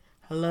 and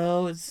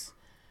hello, it's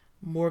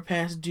more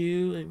past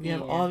due, and we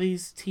have all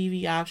these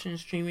TV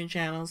options, streaming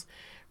channels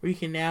where you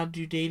can now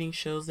do dating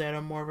shows that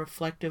are more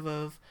reflective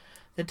of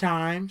the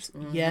times?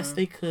 Mm-hmm. Yes,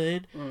 they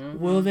could. Mm-hmm.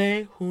 Will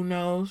they? Who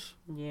knows?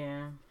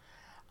 Yeah.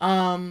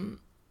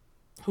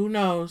 Who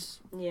knows?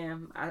 Yeah,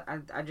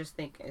 I just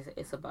think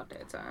it's about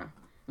that time.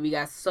 We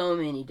got so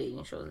many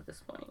dating shows at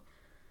this point.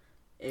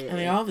 And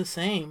they're all the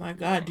same. My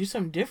God, do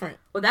something different.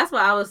 Well, that's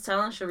what I was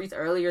telling Sharice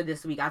earlier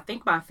this week. I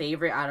think my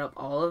favorite out of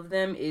all of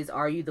them is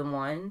Are You the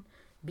One?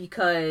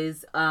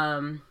 Because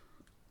I'm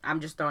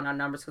just throwing out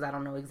numbers because I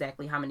don't know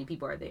exactly how many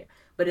people are there.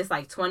 But it's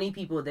 20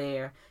 people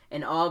there,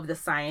 and all of the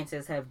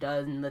scientists have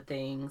done the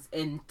things,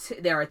 and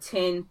there are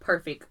 10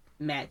 perfect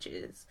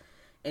matches.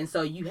 And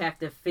so you have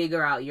to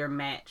figure out your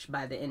match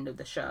by the end of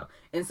the show.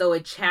 And so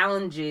it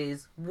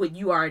challenges what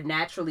you are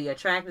naturally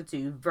attracted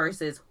to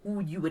versus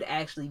who you would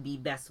actually be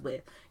best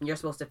with. And you're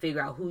supposed to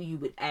figure out who you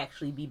would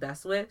actually be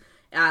best with.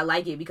 And I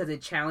like it because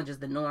it challenges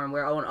the norm,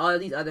 where on all of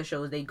these other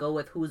shows, they go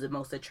with who's the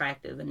most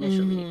attractive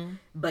initially. Mm-hmm.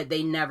 But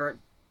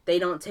they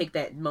don't take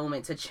that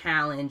moment to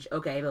challenge,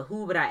 okay, but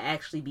who would I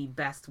actually be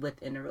best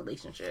with in a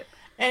relationship?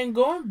 And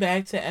going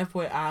back to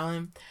F-Boy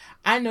Island,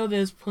 I know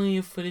there's plenty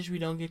of footage we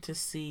don't get to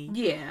see.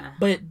 Yeah.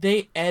 But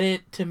they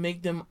edit to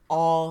make them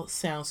all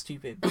sound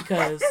stupid.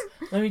 Because,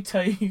 let me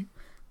tell you,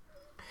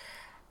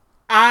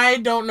 I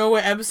don't know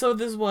what episode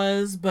this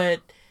was,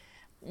 but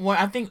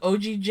I think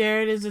OG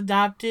Jared is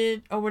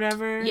adopted or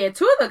whatever. Yeah,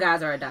 2 of the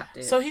guys are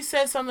adopted. So he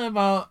said something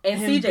about him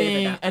CJ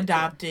being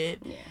adopted.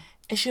 Yeah.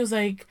 And she was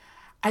like,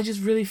 I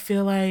just really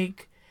feel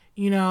like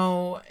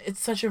it's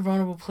such a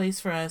vulnerable place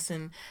for us,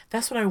 and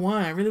that's what I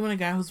want. I really want a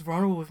guy who's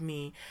vulnerable with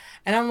me.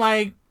 And I'm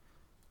like,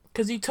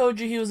 because he told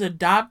you he was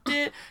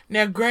adopted.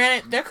 Now,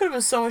 granted, there could have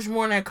been so much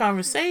more in that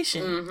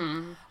conversation.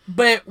 Mm-hmm.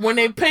 But when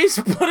they put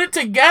it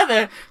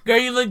together, girl,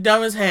 you look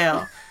dumb as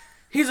hell.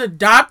 He's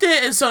adopted,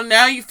 and so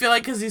now you feel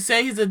like because he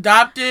said he's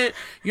adopted,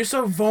 you're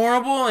so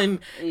vulnerable, and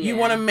you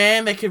want a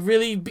man that could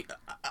really be...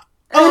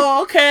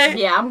 Oh, okay.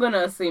 Yeah, I'm going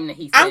to assume that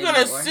I'm going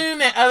to assume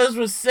that others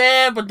were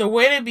sad, but the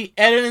way they be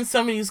editing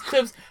some of these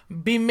clips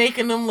be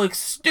making them look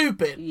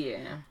stupid.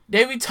 Yeah.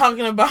 They be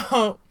talking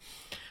about...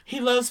 He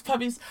loves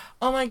puppies.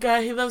 Oh my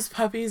God, he loves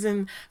puppies.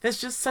 And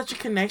that's just such a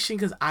connection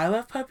because I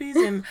love puppies.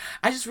 And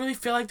I just really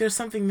feel like there's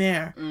something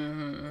there.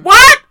 Mm-hmm.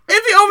 What?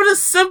 It'd be over the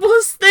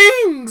simplest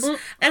things.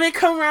 And they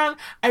come around.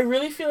 I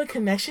really feel a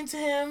connection to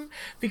him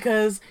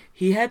because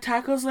he had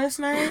tacos last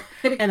night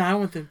and I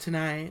want them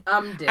tonight.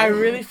 I'm dead. I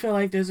really feel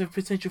like there's a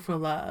potential for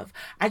love.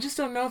 I just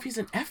don't know if he's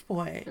an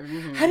F-boy.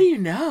 Mm-hmm. How do you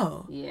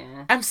know?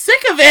 Yeah. I'm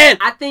sick of it.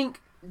 I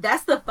think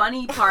that's the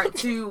funny part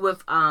too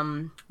with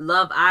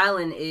Love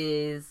Island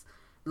is...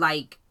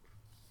 Like,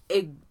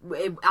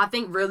 I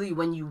think really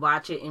when you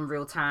watch it in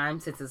real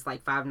time, since it's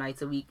like 5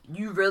 nights a week,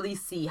 you really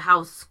see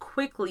how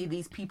quickly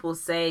these people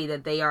say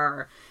that they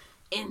are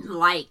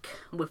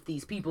with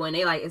these people. And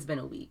they it's been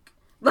a week.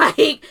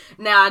 Like,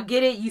 now I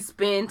get it, you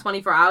spend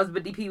 24 hours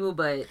with these people,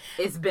 but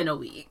it's been a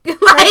week.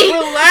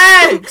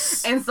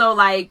 Relax. And so,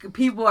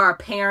 people are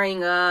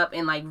pairing up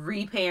and,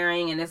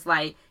 repairing, and it's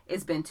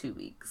it's been 2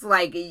 weeks.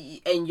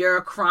 And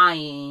you're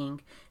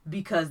crying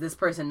because this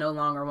person no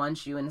longer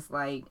wants you. And it's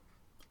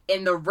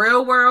in the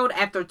real world,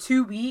 after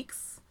 2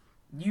 weeks,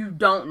 you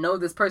don't know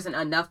this person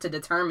enough to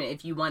determine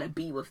if you want to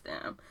be with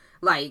them.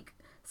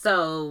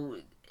 So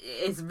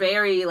it's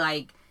very,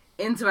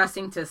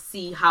 interesting to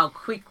see how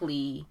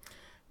quickly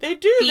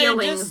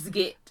feelings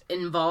get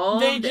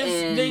involved.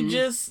 They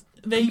just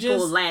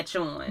latch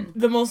on.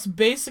 The most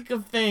basic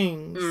of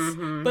things.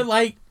 Mm-hmm.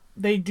 But,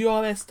 they do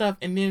all that stuff,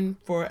 and then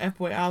for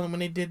F-Boy Island, when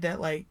they did that,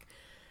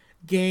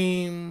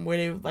 game where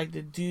they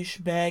the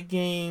douchebag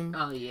game.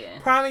 Oh yeah.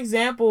 Prime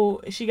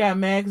example, she got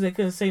mad because they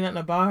couldn't say nothing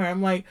about her.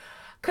 I'm like,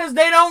 because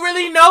they don't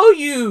really know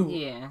you.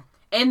 Yeah.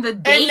 And the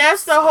dates, and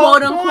that's the whole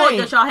quote unquote,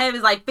 point. that y'all have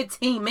is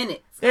 15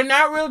 minutes. They're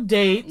not real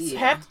dates. Yeah.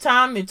 Half the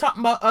time they're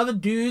talking about other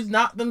dudes,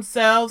 not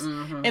themselves.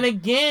 Mm-hmm. And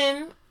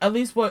again, at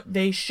least what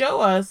they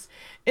show us,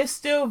 it's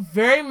still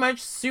very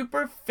much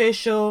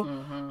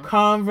superficial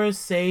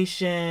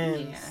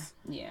conversations.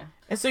 Yeah.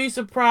 And so you're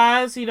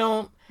surprised he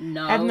don't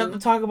have nothing to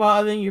talk about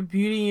other than your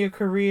beauty and your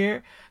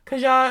career.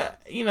 Because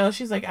y'all,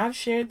 she's like, I've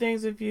shared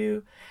things with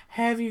you.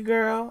 Have you,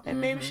 girl?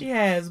 And maybe she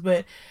has.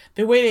 But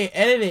the way they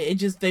edit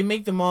it, they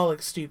make them all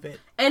look stupid.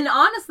 And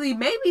honestly,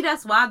 maybe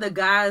that's why the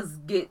guys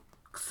get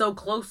so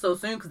close so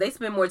soon. Because they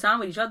spend more time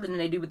with each other than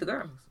they do with the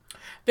girls.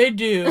 They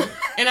do.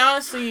 And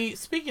honestly,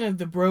 speaking of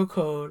the bro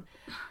code,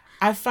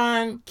 I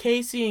find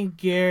Casey and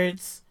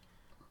Garrett's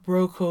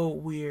bro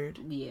code weird.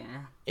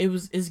 Yeah.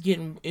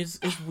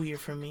 It's weird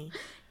for me.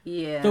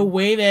 Yeah. The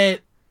way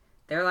that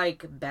they're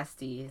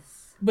besties.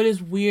 But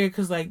it's weird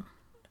because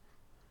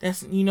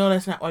that's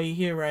not why you're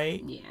here,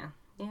 right? Yeah.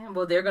 Yeah.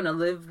 Well, they're gonna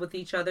live with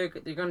each other.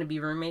 They're gonna be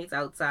roommates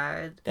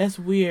outside. That's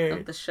weird.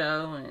 Of the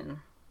show and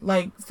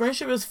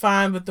friendship is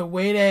fine, but the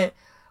way that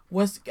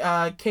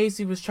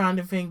Casey was trying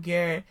to defend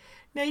Garrett,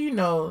 now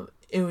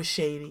it was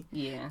shady.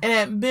 Yeah. And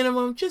at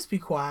minimum, just be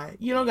quiet.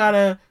 You don't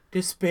gotta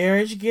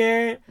disparage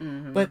Garrett,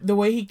 but the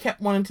way he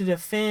kept wanting to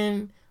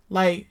defend.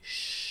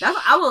 Shh.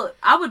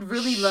 I would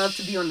really love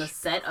to be on the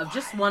set of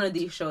just one of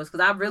these shows because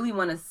I really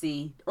want to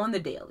see on the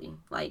daily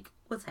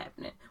what's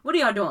happening. What are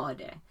y'all doing all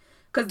day?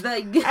 Because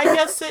I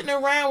guess sitting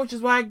around, which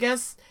is why I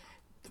guess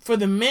for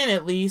the men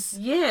at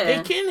least,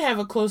 they can have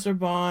a closer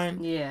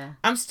bond. Yeah,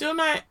 I'm still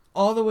not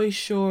all the way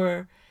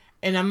sure,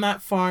 and I'm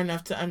not far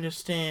enough to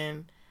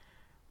understand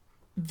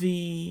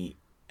the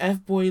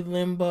F-boy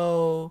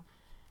limbo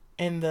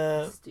and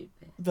the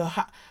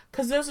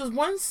because there's this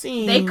one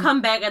scene. They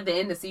come back at the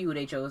end to see who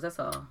they chose. That's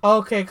all.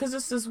 Okay, because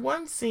there's this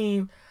one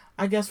scene,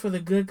 I guess, for the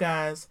good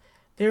guys.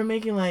 They were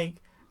making,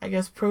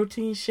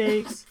 protein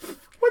shakes.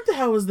 What the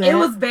hell was that? It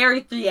was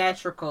very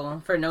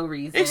theatrical for no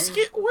reason.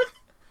 Excuse... What?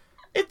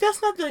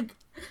 That's not the...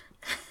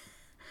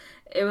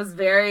 It was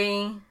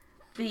very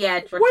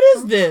theatrical. What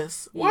is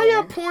this? Yeah. Why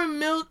y'all pouring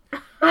milk?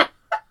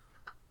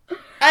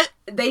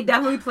 They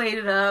definitely played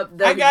it up.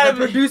 The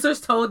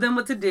producers told them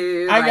what to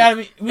do.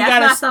 That's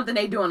not something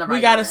they do on the regular.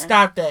 We gotta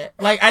stop that.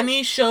 I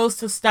need shows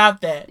to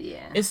stop that.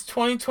 Yeah. It's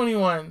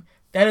 2021.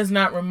 That is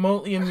not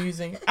remotely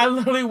amusing. I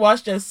literally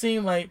watched that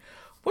scene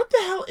what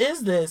the hell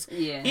is this?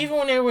 Yeah. Even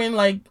when they were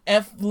in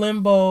F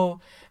limbo,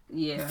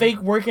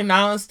 fake working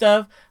out and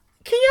stuff.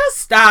 Can y'all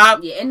stop?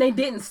 Yeah, and they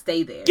didn't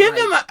stay there. Give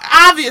them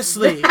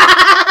obviously.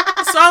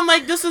 So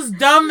I'm this is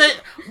dumb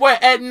that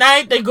at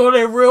night they go to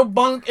their real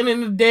bunk and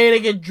in the day they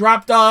get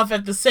dropped off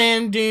at the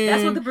sand dune.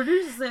 That's what the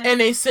producers said.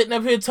 And they sitting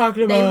up here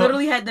talking about. They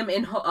literally had them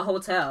in a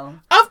hotel.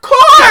 Of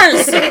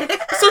course.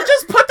 So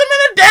just put them in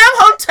a damn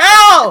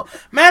hotel.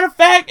 Matter of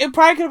fact, it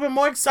probably could have been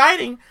more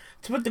exciting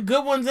to put the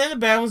good ones and the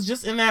bad ones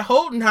just in that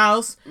holding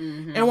house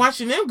and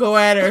watching them go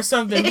at it or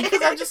something.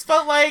 Because I just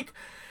felt like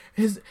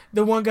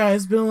the one guy,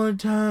 it's been a long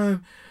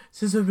time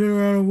since I've been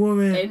around a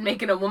woman. And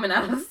making a woman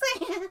out of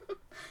sand.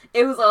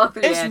 It was all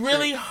theatrics. It's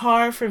really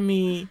hard for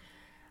me.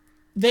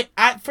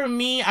 For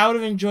me, I would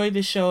have enjoyed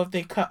the show if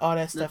they cut all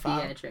that stuff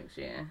out. Theatrics,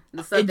 yeah.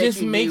 The stuff it that just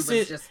you makes knew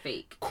was it just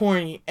fake.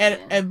 Corny. At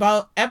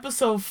about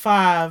episode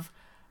 5,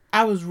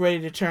 I was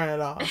ready to turn it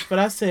off. But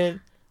I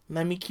said,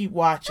 let me keep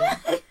watching.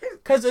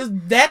 Because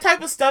that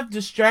type of stuff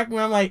distract me.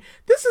 I'm like,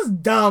 this is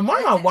dumb. Why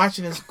am I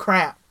watching this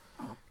crap?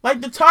 Like,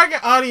 the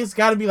target audience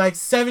got to be like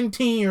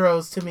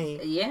 17-year-olds to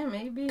me. Yeah,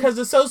 maybe. Because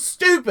it's so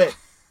stupid.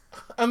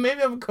 Or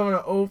maybe I'm becoming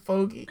an old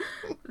fogey.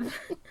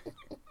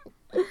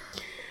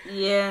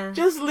 Yeah.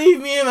 Just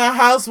leave me in the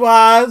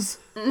Housewives.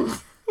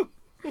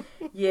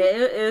 Yeah,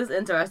 it is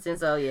interesting.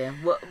 So, yeah.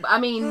 Well, I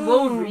mean,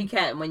 we'll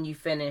recap when you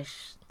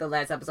finish the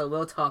last episode.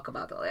 We'll talk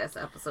about the last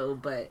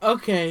episode, but...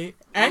 Okay.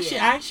 Actually,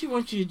 I actually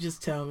want you to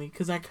just tell me,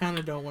 because I kind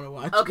of don't want to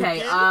watch it. Okay,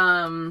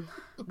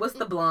 what's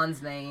the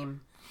blonde's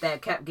name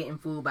that kept getting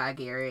fooled by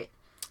Garrett?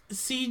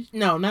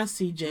 No, not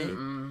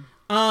CJ.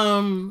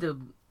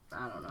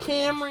 I don't know.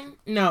 Cameron?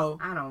 No.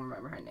 I don't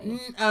remember her name.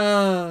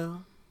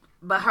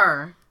 But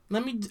her.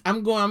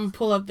 I'm going to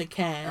pull up the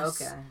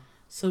cast. Okay.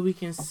 So we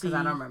can see. Because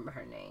I don't remember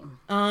her name.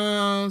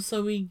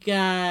 So we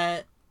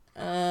got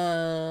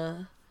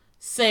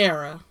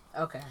Sarah.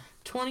 Okay.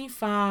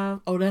 25.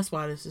 Oh, that's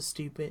why this is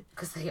stupid.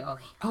 Because they all...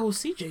 Oh,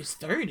 CJ's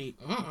 30.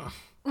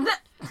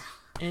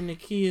 And the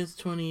kid's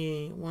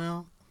 28.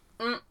 Well.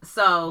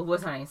 So,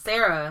 what's her name?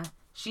 Sarah,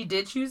 she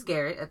did choose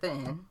Garrett at the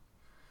end.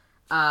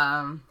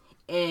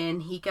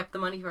 And he kept the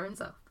money for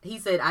himself. He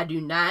said, I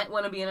do not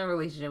want to be in a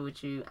relationship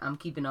with you. I'm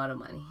keeping all the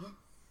money.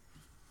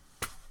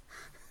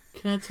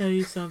 Can I tell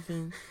you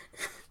something?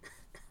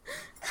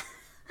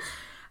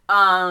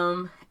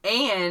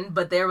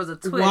 But there was a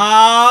twist.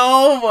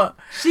 Wow!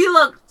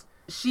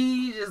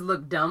 She just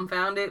looked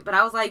dumbfounded, but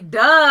I was like,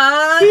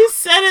 duh! He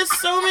said it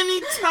so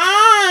many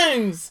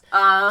times!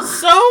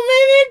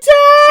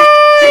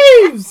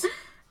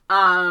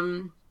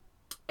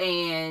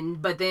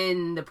 But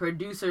then the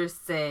producer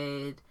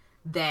said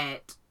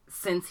that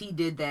since he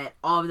did that,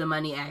 all of the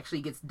money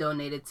actually gets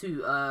donated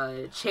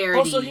to charity.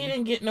 Oh, so he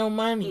didn't get no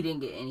money? He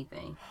didn't get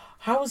anything.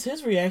 How was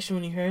his reaction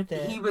when he heard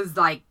that? He was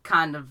like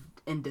kind of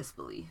in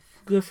disbelief.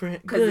 Good for him.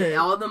 Because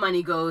all the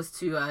money goes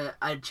to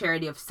a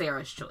charity of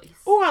Sarah's choice.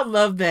 Oh, I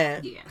love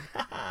that. Yeah.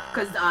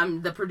 Because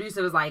the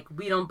producer was like,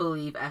 we don't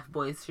believe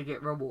F-boys should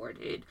get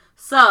rewarded.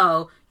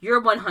 So,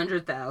 you're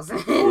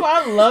 $100,000. Oh,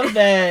 I love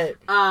that.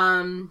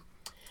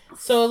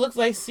 So, it looks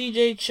like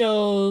CJ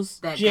chose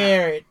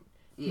Jared.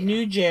 Yeah.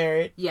 New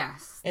Jared.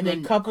 Yes. And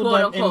then coupled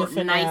up in the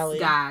finale.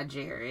 Nice guy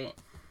Jared.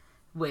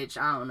 Which,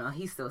 I don't know.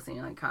 He still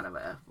seemed like kind of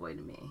a F-boy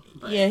to me.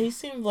 But. Yeah, he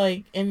seemed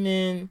like... And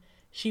then...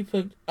 She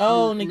put...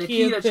 Oh,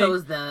 Nikita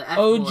chose the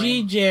F-boy.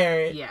 OG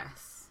Jared.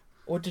 Yes.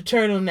 With the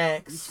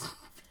turtlenecks.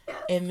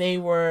 Yes. And they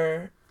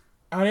were...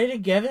 Are they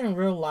together in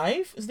real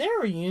life? Is there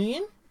a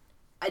reunion?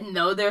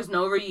 No, there's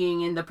no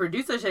reunion. The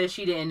producer said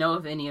she didn't know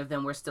if any of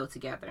them were still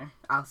together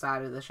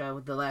outside of the show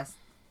with the last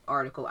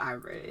article I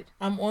read.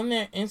 I'm on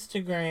their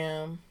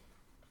Instagram.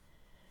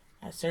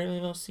 I certainly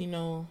don't see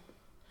no...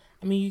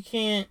 I mean, you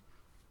can't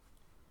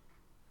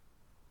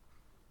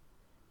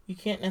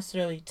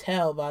necessarily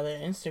tell by their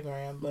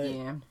Instagram, but...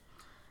 Yeah.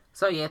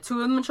 So, yeah,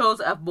 2 of them chose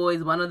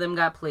F-boys, 1 of them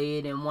got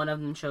played, and 1 of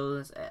them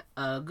chose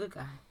a good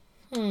guy.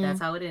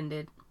 That's how it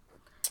ended.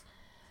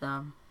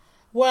 So...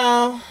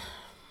 Well,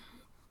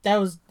 that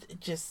was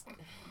just...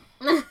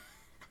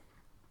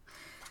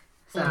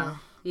 So,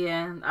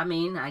 yeah, I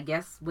mean, I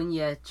guess when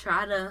you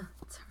try to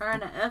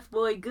turn an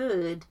F-boy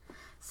good,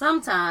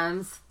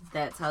 sometimes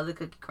that's how the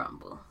cookie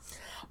crumbles.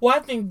 Well, I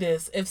think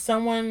this. If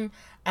someone...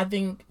 I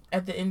think,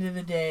 at the end of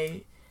the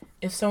day...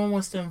 If someone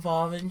wants to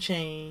evolve and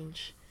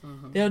change,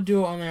 they'll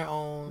do it on their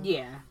own.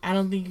 Yeah. I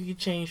don't think you can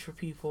change for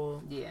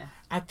people. Yeah.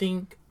 I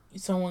think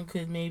someone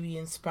could maybe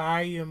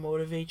inspire you and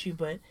motivate you,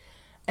 but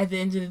at the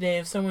end of the day,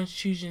 if someone's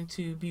choosing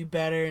to be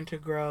better and to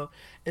grow,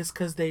 it's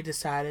because they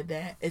decided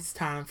that it's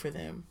time for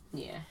them.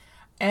 Yeah.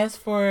 As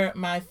for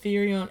my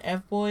theory on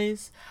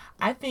F-boys,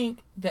 I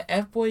think the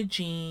F-boy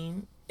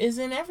gene is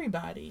in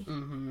everybody.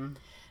 Mm-hmm.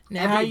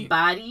 Now,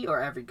 everybody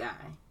or every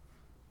guy?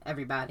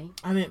 Everybody?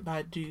 I meant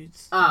by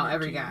dudes. Oh,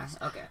 every guy.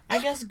 Okay. I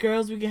guess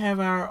girls, we can have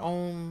our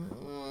own...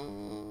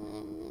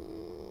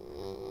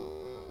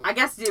 I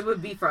guess it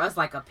would be for us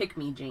like a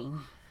pick-me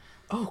gene.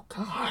 Oh,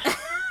 God.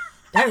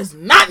 That is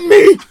not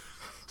me!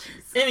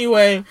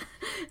 Anyway,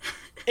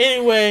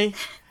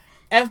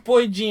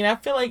 F-boy gene. I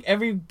feel like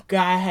every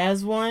guy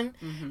has one.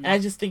 And I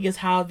just think it's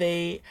how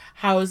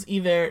it's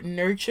either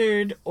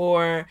nurtured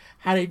or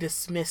how they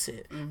dismiss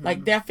it.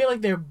 Like, I feel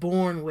like they're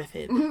born with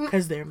it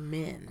because they're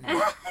men.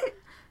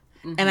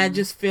 And I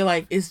just feel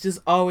like it's just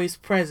always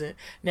present.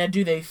 Now,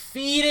 do they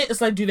feed it?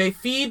 It's like, do they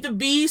feed the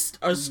beast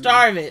or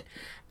starve it?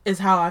 Is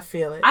how I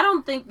feel it. I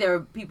don't think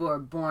people are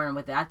born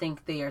with it. I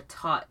think they are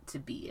taught to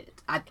be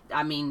it.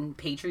 I mean,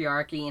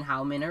 patriarchy and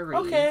how men are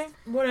raised. Okay,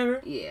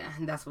 whatever. Yeah,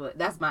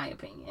 that's my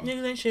opinion.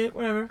 Niggas ain't shit,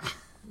 whatever.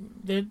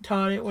 They're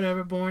taught it,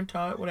 whatever. Born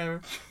taught, whatever.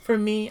 For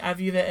me, I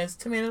view that as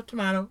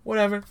tomato,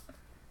 whatever.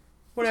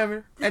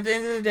 Whatever. At the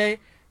end of the day,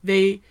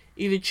 they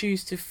either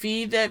choose to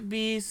feed that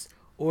beast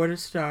or to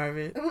starve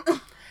it.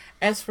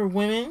 As for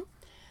women,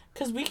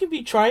 because we can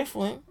be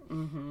trifling.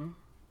 Mm-hmm.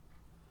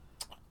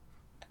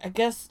 I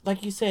guess,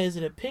 like you said, is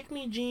it a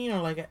pick-me gene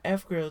or like an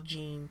F-girl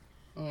gene?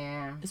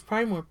 Yeah. It's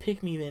probably more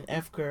pick-me than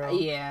F-girl.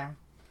 Yeah.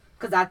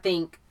 Because I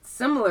think,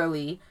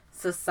 similarly,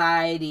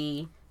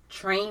 society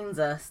trains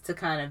us to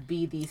kind of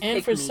be these and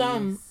pick-me's. For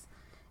some,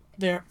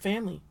 their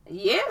family.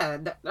 Yeah.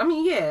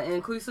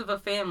 Inclusive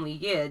of family.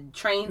 Yeah.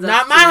 Trains us.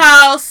 Not my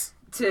house!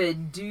 To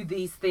do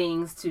these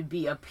things to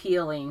be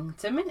appealing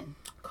to men.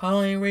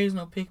 Carla ain't raised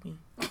no pick-me.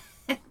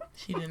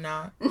 She did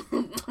not. Do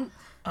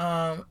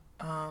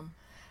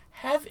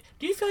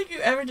you feel like you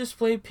ever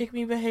displayed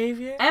pick-me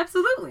behavior?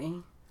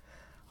 Absolutely.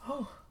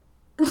 Oh.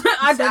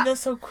 I said that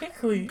so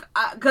quickly.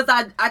 Because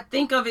I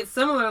think of it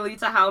similarly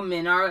to how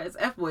men are as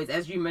F-boys.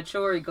 As you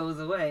mature, it goes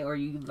away, or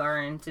you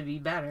learn to be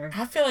better.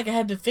 I feel like I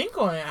had to think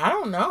on it. I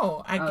don't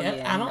know. I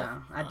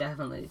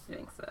definitely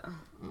think so.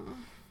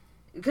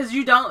 Because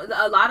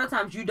a lot of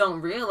times you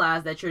don't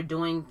realize that you're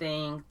doing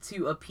things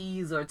to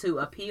appease or to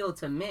appeal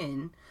to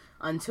men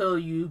until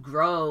you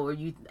grow or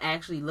you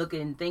actually look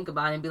and think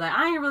about it and be like,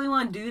 I ain't really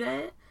want to do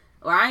that.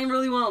 Or I ain't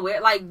really want to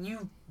wear, like,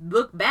 you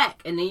look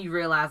back and then you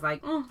realize,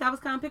 like, that was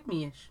kind of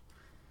pick-me-ish.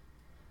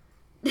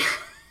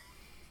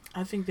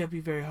 I think that'd be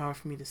very hard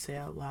for me to say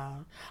out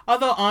loud.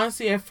 Although,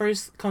 honestly, at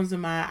first comes to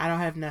mind, I don't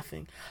have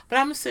nothing. But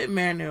I'm going to sit and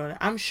marinate on it.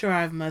 I'm sure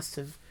I must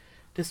have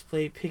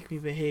displayed pick-me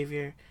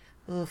behavior.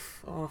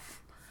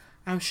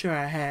 I'm sure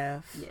I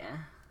have. Yeah.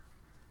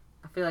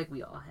 I feel like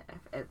we all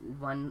have,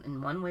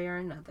 in one way or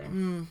another. I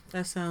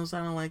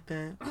don't like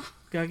that.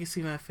 Y'all can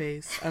see my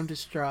face. I'm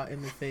distraught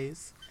in the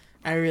face.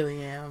 I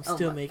really am. I'm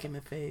still making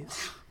the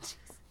face.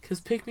 Because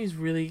pick-me's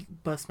really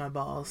bust my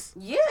balls.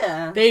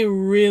 Yeah. They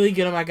really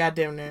get on my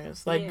goddamn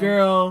nerves. Like,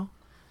 girl,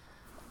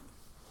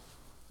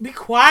 be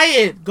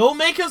quiet. Go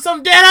make him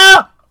some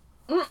dinner.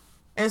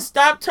 And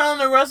stop telling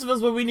the rest of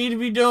us what we need to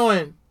be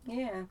doing.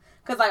 Yeah.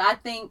 Because, like, I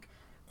think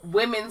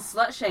women's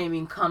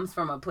slut-shaming comes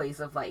from a place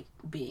of, like,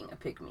 being a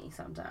pick-me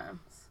sometimes.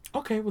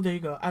 Okay, well, there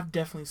you go. I've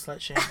definitely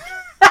slut-shamed.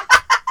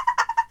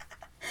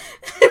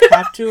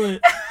 Hop to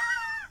it.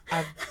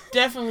 I've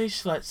definitely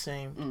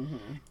slut-shamed.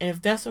 Mm-hmm. And if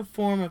that's a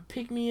form of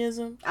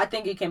pick-meism, I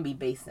think it can be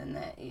based in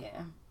that,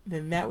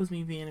 then that was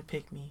me being a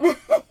pick-me.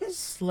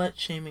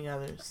 Slut-shaming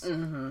others.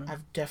 Mm-hmm.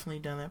 I've definitely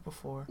done that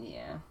before.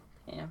 Yeah.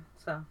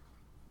 So,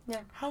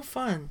 yeah. How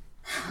fun.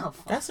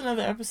 That's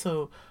another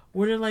episode.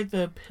 What are, like,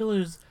 the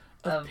pillars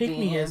of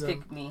pick-meism?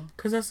 Pick-me.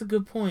 Because that's a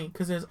good point.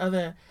 Because there's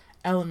other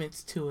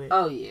elements to it.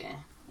 Oh, yeah.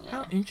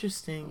 How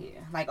interesting. Yeah.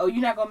 Like, you're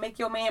not going to make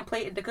your man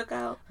plate at the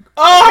cookout?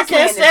 Oh, I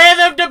can't stand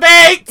them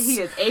debates. He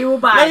is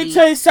able-bodied. Let me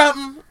tell you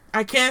something.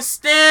 I can't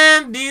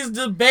stand these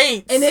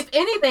debates. And if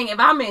anything, if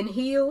I'm in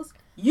heels,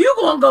 you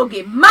going to go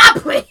get my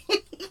plate.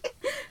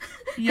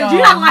 Because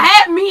you're not going to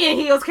have me in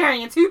heels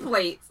carrying 2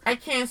 plates. I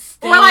can't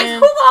stand... Or, like,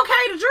 who going to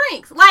carry the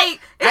drinks? Like,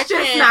 it's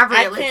just not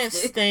realistic. I can't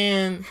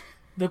stand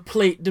the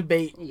plate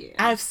debate. Yeah.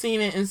 I've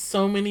seen it in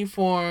so many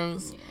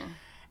forms. Yeah.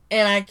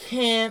 And I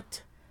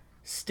can't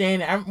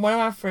stand it. One of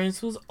my friends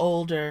who's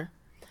older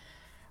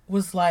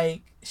was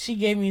like, she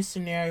gave me a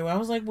scenario where I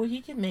was like, well,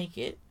 he can make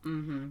it.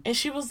 Mm-hmm. And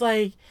she was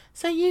like,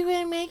 so you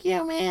gonna make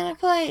your man a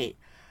plate?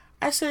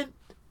 I said,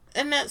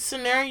 in that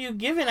scenario you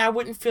given, I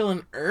wouldn't feel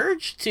an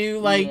urge to.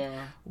 Like,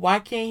 why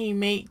can't he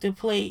make the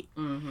plate?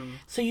 Mm-hmm.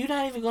 So you're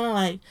not even gonna,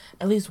 like,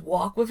 at least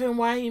walk with him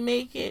while he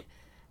make it?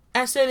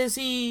 I said,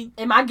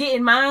 am I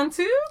getting mine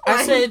too?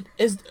 I said,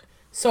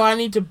 so I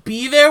need to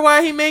be there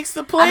while he makes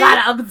the plate? I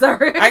gotta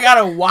observe. I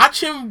gotta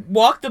watch him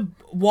walk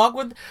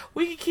with...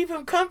 We can keep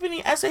him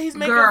company. I said he's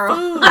making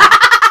food.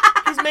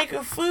 He's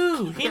making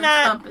food.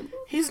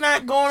 He's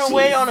not going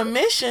away on a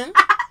mission.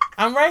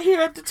 I'm right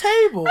here at the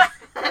table.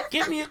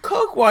 Get me a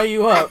Coke while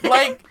you up.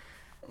 Like,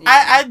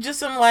 I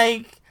just am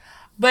like...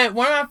 But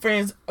one of my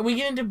friends, we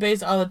get in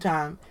debates all the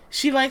time.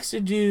 She likes to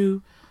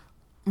do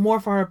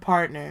more for her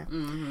partner.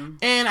 Mm-hmm.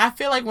 And I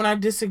feel like when I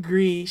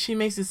disagree, she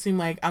makes it seem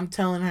like I'm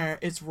telling her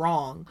it's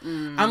wrong.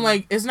 Mm-hmm. I'm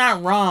like, it's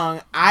not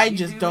wrong. I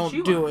just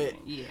don't do it.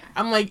 Yeah.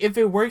 I'm like, if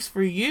it works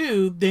for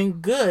you, then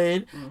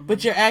good. Mm-hmm.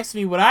 But you're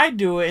asking me would I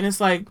do it? And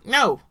it's like,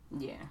 no.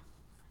 Yeah.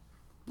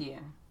 Yeah.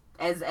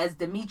 As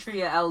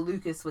Demetria L.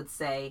 Lucas would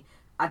say,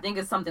 I think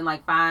it's something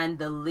like find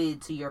the lid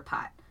to your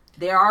pot.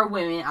 There are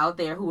women out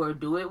there who will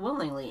do it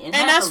willingly. And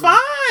that's fine.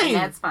 And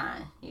that's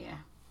fine. Yeah.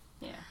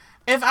 Yeah.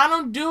 If I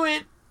don't do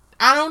it,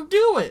 I don't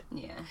do it.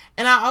 Yeah.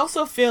 And I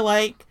also feel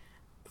like,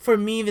 for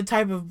me, the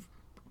type of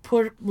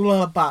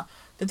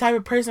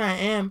person I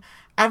am,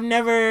 I've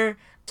never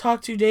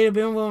talked to, dated,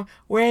 been with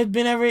where has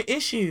been ever an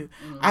issue.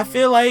 Mm-hmm. I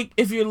feel like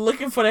if you're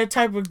looking for that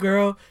type of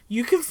girl,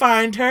 you can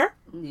find her.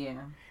 Yeah.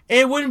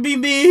 It wouldn't be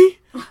me,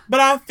 but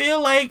I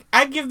feel like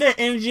I give that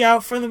energy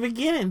out from the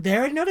beginning. They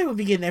already know they would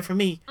be getting that from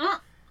me.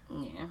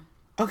 Yeah.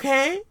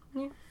 Okay?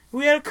 Yeah.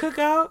 We had a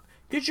cookout.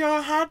 Get your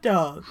own hot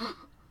dog.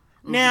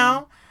 Mm-hmm.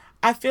 Now,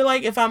 I feel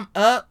like if I'm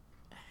up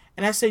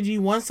and I say, do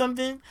you want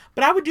something?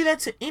 But I would do that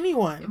to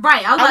anyone.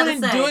 Right. I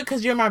wouldn't do it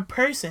because you're my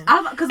person.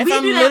 Because we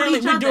do that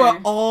with each other. We do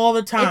it all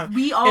the time.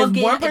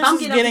 If one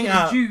person's getting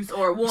up, juice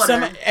or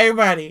water.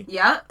 Everybody.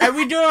 Yeah. And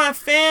we do it in my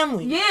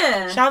family.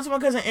 Yeah. Shout out to my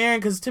cousin Aaron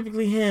because it's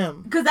typically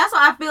him. Because that's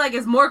why I feel like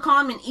it's more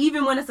common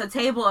even when it's a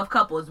table of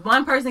couples.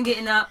 One person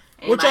getting up.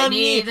 What y'all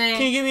need?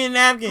 Can you give me a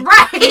napkin?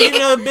 Right. Can you give me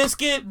another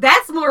biscuit?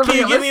 That's more realistic.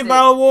 Can you give me a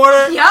bottle of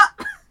water? Yep.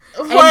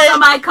 And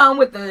somebody come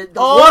with the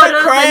water, the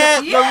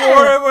crab, the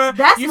water.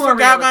 That's you more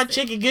forgot realistic. my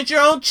chicken. Get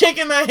your own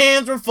chicken. My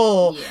hands were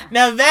full. Yeah.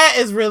 Now that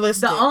is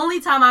realistic. The only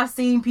time I've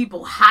seen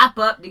people hop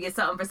up to get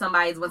something for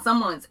somebody is when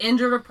someone's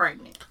injured or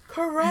pregnant.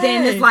 Correct.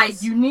 Then it's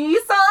like, you need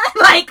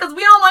something? Like, because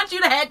we don't want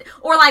you to have,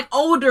 or like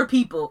older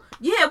people.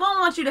 Yeah, we don't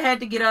want you to have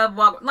to get up,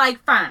 walk,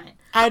 like, fine.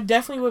 I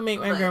definitely would make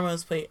my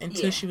grandma's plate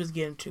until she was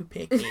getting too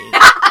picky.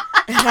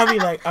 And I'd be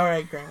like, all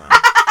right, grandma.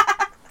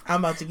 I'm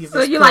about to give this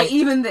plate. So you're like,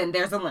 even then,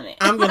 there's a limit.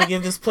 I'm going to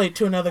give this plate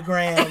to another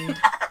grand.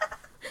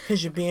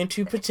 Because you're being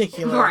too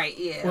particular. Right,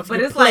 yeah. With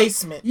but it's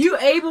placement. Like, you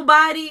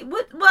able-bodied?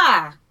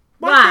 Why?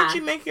 Why can't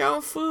you make your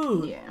own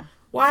food? Yeah.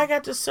 Why I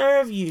got to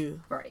serve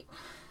you? Right.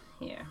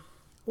 Yeah.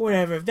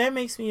 Whatever. If that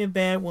makes me a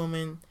bad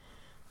woman,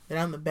 then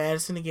I'm the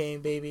baddest in the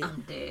game, baby.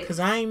 I'm dead. Because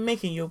I ain't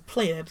making your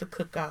plate at the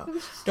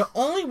cookout. The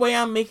only way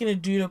I'm making a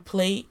dude a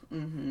plate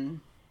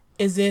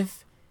is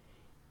if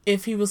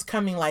he was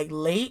coming, like,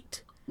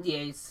 late.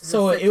 Yeah,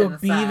 so it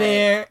would be side.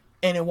 there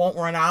and it won't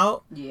run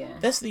out. Yeah.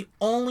 That's the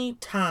only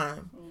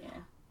time. Yeah.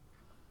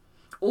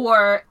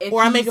 Or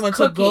I make him a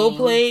to-go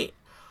plate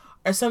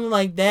or something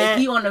like that. If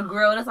he on the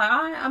grill, it's like,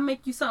 all right, I'll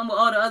make you something with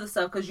all the other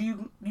stuff because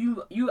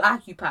you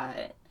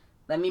occupied.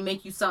 Let me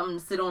make you something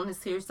to sit on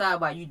this here side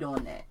while you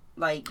doing that.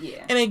 Like,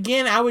 yeah. And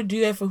again, I would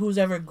do that for who's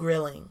ever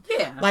grilling.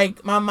 Yeah.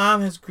 Like, my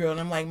mom has grilled.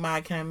 I'm like, Ma,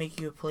 can I make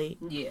you a plate?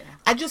 Yeah.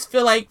 I just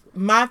feel like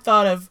my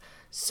thought of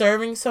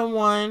serving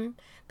someone...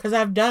 Because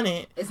I've done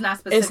it. It's not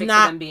specific to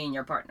them being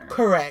your partner.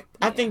 Correct.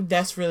 Yeah. I think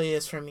that's really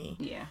is for me.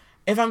 Yeah.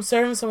 If I'm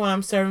serving someone,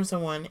 I'm serving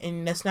someone.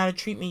 And that's not a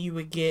treatment you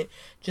would get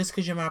just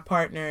because you're my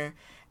partner.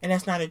 And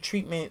that's not a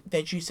treatment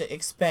that you should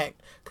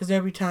expect. Because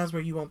there'll be times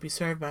where you won't be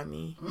served by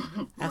me.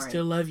 Right. I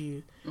still love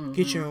you. Mm-hmm.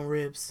 Get your own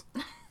ribs.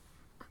 Right.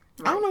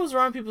 I don't know what's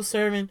wrong with people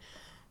serving.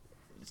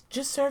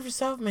 Just serve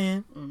yourself,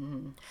 man.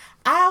 Mm-hmm.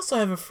 I also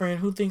have a friend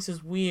who thinks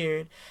it's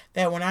weird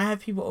that when I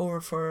have people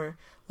over for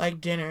like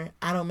dinner,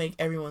 I don't make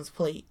everyone's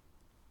plate.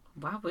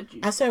 Why would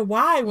you? I said,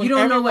 why? When you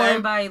don't know what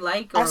everybody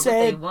like or what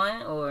they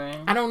want? Or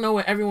I don't know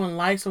what everyone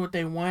likes or what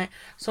they want.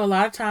 So a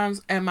lot of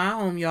times at my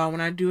home, y'all, when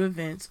I do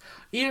events,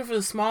 even for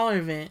the smaller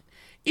event,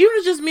 even if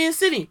it's just me and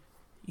City,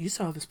 you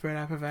saw the spread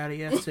I provided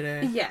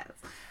yesterday. Yes.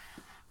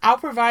 I'll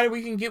provide it where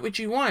you can get what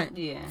you want.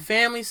 Yeah.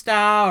 Family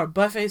style or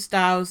buffet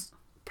styles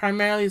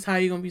primarily is how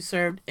you're going to be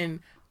served in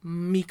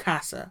mi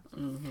casa.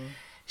 Mm-hmm.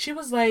 She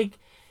was like,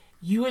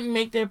 you wouldn't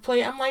make their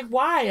plate. I'm like,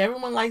 why?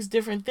 Everyone likes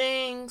different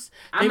things.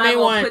 They may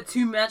want put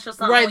too much or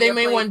something. Right, they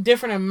may want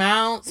different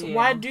amounts. Yeah.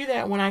 Why do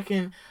that when I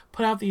can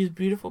put out these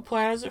beautiful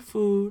platters of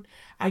food?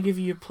 I give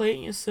you your plate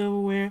and your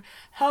silverware.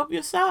 Help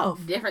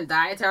yourself. Different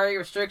dietary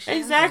restrictions.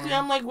 Exactly.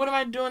 I'm like, what am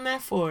I doing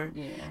that for?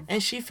 Yeah.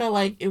 And she felt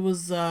like it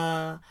was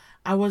I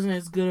wasn't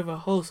as good of a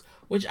host,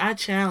 which I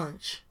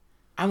challenge.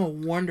 I'm a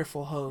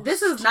wonderful host.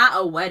 This is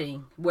not a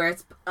wedding where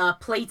it's a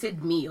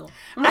plated meal.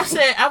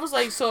 I was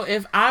like, so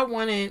if I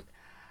wanted...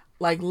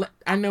 Like,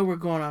 I know we're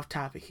going off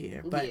topic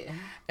here, but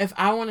if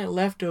I wanted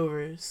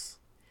leftovers,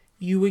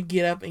 you would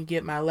get up and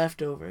get my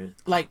leftovers.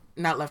 Like,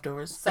 not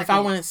leftovers. Second. If I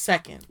wanted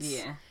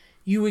seconds,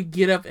 you would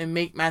get up and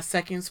make my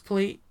seconds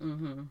plate.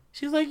 Mm-hmm.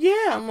 She's like,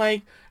 yeah. I'm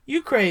like,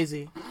 you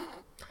crazy.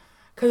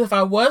 Because if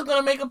I was going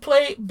to make a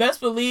plate, best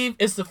believe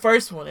it's the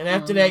first one. And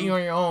after that, you're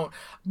on your own.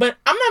 But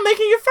I'm not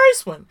making your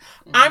first one.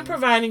 Mm-hmm. I'm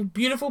providing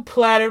beautiful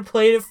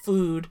plated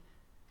food.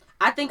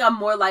 I think I'm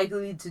more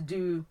likely to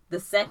do the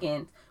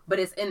second. But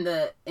it's in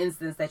the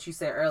instance that you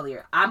said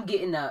earlier. I'm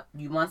getting up.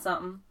 You want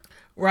something?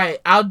 Right.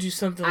 I'll do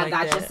something like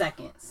that. I got your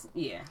seconds.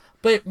 Yeah.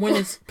 But when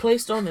it's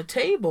placed on the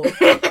table,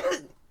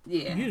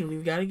 yeah, you don't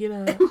even got to get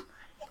up.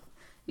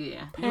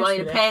 Yeah. You want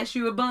me to pass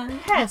you a bun?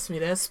 Pass me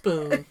that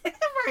spoon.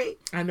 Right.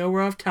 I know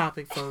we're off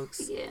topic,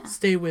 folks. Yeah.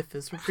 Stay with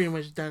us. We're pretty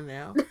much done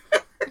now.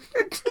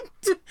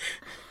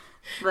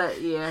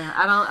 But yeah,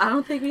 I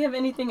don't think we have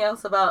anything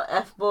else about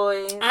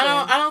F-Boys.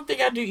 I don't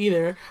think I do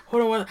either.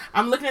 Hold on,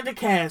 I'm looking at the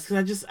cast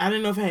because I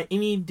didn't know if I had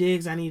any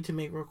digs I needed to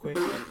make real quick.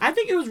 I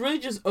think it was really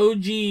just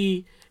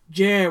OG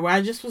Jared, where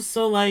I just was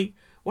so like,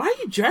 why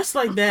are you dressed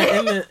like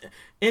that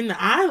in the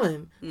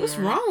island? Yeah. What's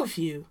wrong with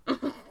you?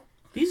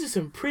 These are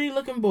some pretty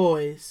looking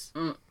boys.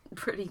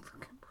 Pretty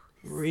looking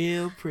boys.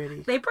 Real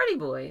pretty. They pretty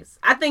boys.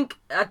 I think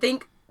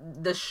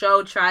the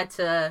show tried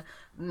to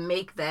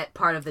make that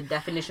part of the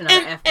definition of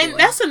F-boy. And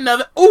that's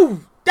another...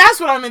 Ooh, that's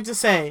what I meant to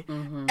say.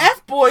 Mm-hmm.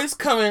 F-boys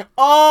come in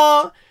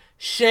all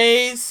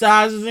shades,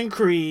 sizes, and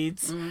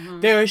creeds.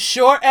 Mm-hmm. There are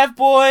short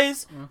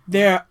F-boys. Mm-hmm.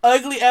 There are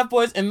ugly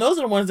F-boys. And those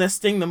are the ones that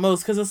sting the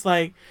most. Because it's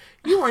like,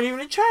 you weren't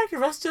even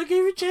attractive. I still gave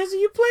you a chance and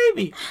you played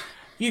me.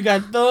 You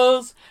got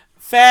those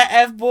fat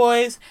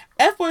F-boys.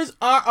 F-boys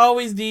aren't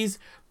always these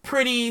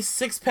pretty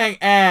six-pack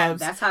abs.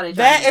 That's how they.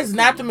 That is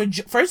not the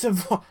majority.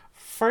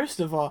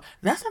 First of all,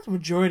 that's not the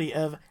majority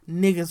of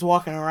niggas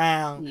walking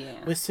around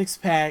with six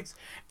packs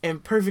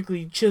and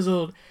perfectly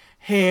chiseled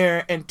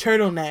hair and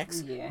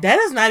turtlenecks. Yeah. That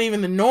is not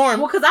even the norm.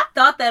 Well, because I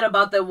thought that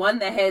about the one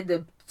that had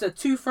the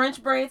two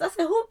French braids. I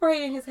said, who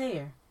braiding his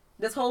hair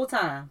this whole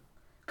time?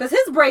 Because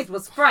his braids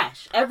was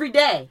fresh every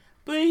day.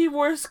 But he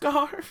wore a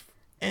scarf.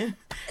 And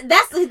they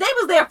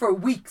was there for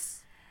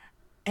weeks.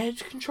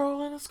 Edge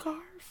control in a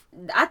scarf?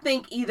 I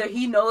think either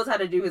he knows how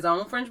to do his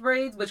own French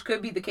braids, which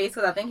could be the case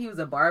because I think he was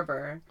a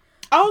barber.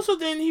 Also,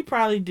 then he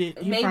probably did.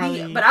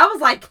 But I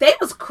was like, they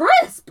was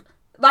crisp.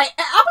 Like,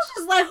 I was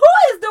just like,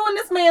 who is doing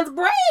this man's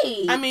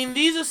braids? I mean,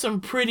 these are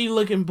some pretty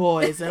looking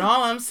boys, and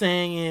all I'm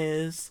saying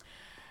is,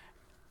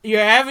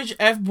 your average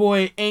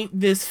F-boy ain't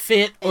this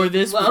fit or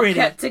this pretty.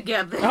 Kept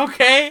together.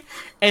 Okay?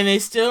 And they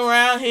still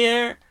around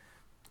here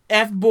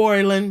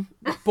F-boiling,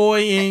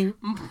 boying.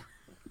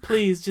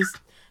 Please, just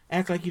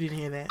act like you didn't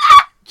hear that.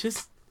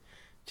 Just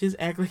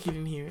act like you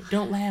didn't hear it.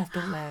 Don't laugh.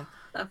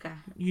 Okay.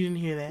 You didn't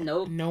hear that.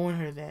 Nope. No one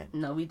heard that.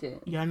 No, we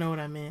didn't. Y'all know what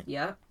I meant.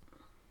 Yep.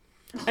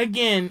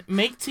 Again,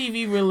 make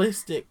TV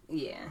realistic.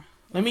 Yeah.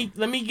 Let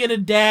me get a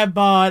dad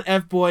bod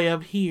F-boy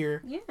up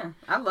here. Yeah.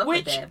 I love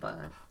a dad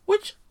bod.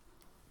 Which,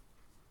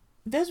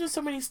 there's been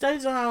so many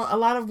studies on how a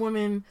lot of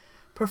women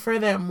prefer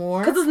that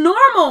more. Because it's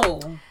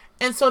normal.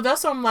 And so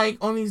that's why I'm like,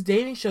 on these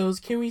dating shows,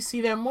 can we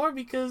see that more?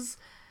 Because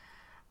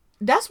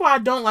that's why I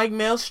don't like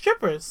male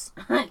strippers.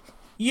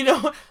 You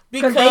know,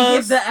 because they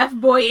give the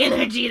F-boy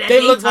energy that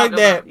they look like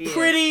that. Yeah.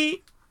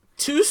 Pretty,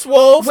 too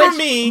swole for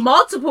me.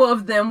 Multiple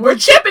of them were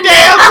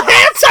Chippendale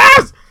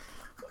dancers.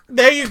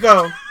 There you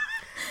go.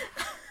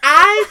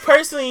 I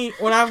personally,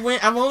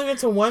 I've only been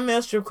to one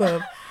male strip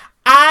club.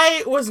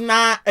 I was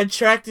not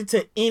attracted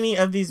to any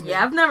of these men.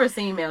 Yeah, I've never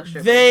seen male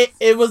strippers.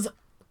 It was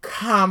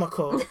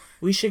comical.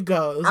 We should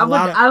go. It was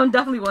I would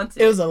definitely want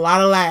to. It was a lot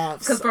of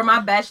laughs. Because for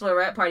my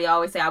bachelorette party, I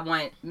always say I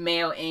want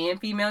male and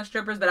female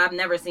strippers, but I've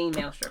never seen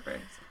male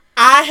strippers.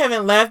 I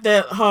haven't laughed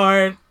that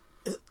hard.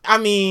 I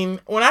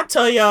mean, when I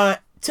tell y'all,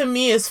 to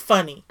me, it's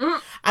funny.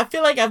 I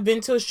feel like I've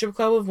been to a strip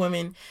club with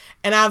women,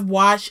 and I've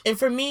watched, and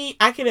for me,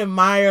 I can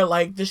admire,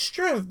 like, the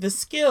strength, the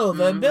skill,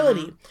 the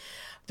ability.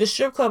 The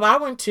strip club I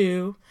went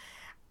to,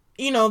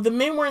 you know, the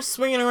men weren't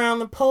swinging around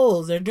the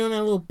poles. They're doing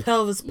their little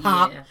pelvis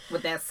pop. Yeah,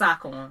 with that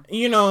sock on.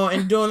 You know,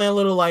 and doing their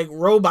little, like,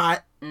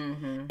 robot.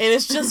 And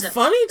it's just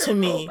funny to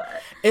me.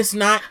 It's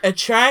not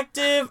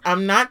attractive.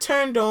 I'm not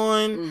turned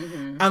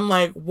on. I'm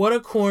like, what a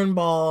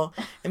cornball.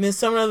 And then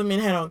some of the other men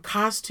had on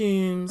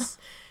costumes.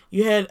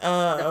 You had the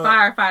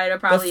firefighter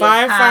probably. The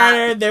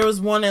firefighter. There was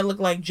one that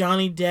looked like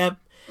Johnny Depp.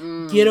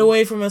 Get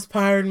away from us,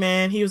 pirate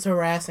man. He was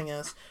harassing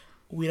us.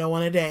 We don't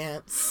want to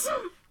dance.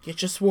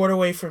 Get your sword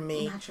away from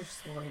me. Not your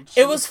sword.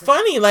 It was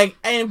funny, like,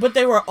 but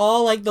they were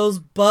all like those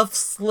buff,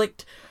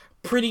 slicked,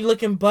 pretty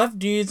looking buff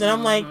dudes, and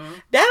I'm like,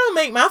 that don't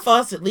make my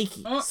faucet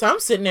leaky. So I'm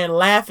sitting there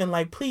laughing,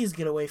 like, please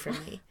get away from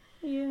me.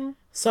 Yeah.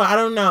 So I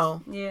don't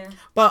know. Yeah.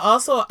 But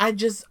also,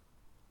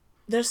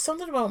 there's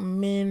something about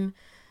men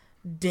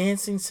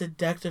dancing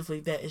seductively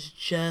that is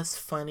just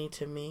funny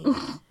to me.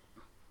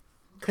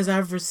 Because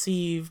I've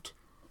received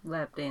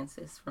lap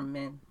dances from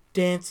men.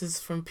 Dances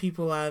from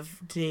people I've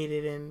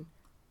dated, and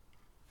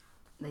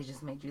they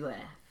just made you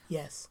laugh.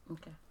 Yes.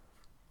 Okay.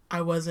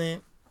 I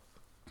wasn't.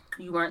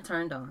 You weren't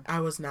turned on.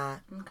 I was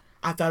not. Okay.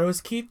 I thought it was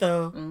cute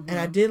though, and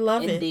I did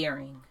love it.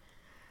 Endearing.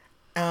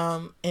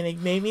 And it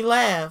made me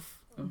laugh,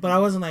 but I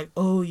wasn't like,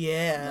 oh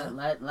yeah.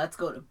 Let's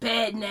go to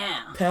bed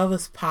now.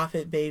 Pelvis pop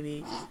it,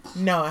 baby.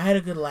 No, I had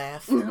a good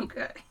laugh.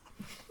 Okay.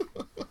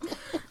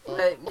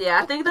 But yeah,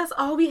 I think that's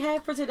all we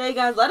have for today,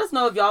 guys. Let us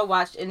know if y'all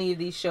watched any of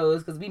these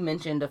shows, because we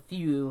mentioned a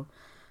few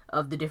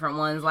of the different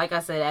ones. Like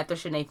I said, after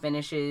Shanae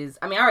finishes,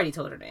 I already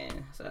told her to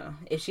end, so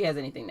if she has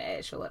anything to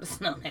add, she'll let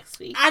us know next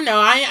week. I know,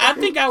 I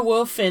think I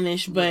will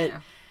finish, but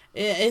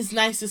it's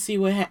nice to see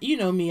what you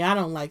know me, I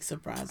don't like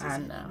surprises. I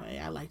know. Anyway.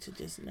 I like to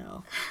just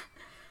know.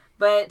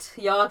 But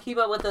y'all keep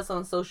up with us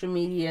on social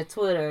media: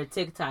 Twitter,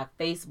 TikTok,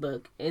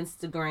 Facebook,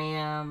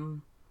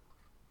 Instagram,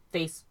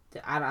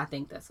 I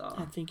think that's all.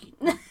 I think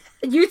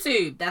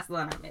YouTube. That's the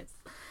one I missed.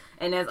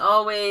 And as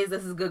always,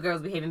 this is Good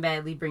Girls Behaving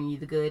Badly, bringing you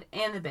the good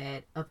and the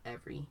bad of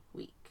every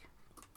week.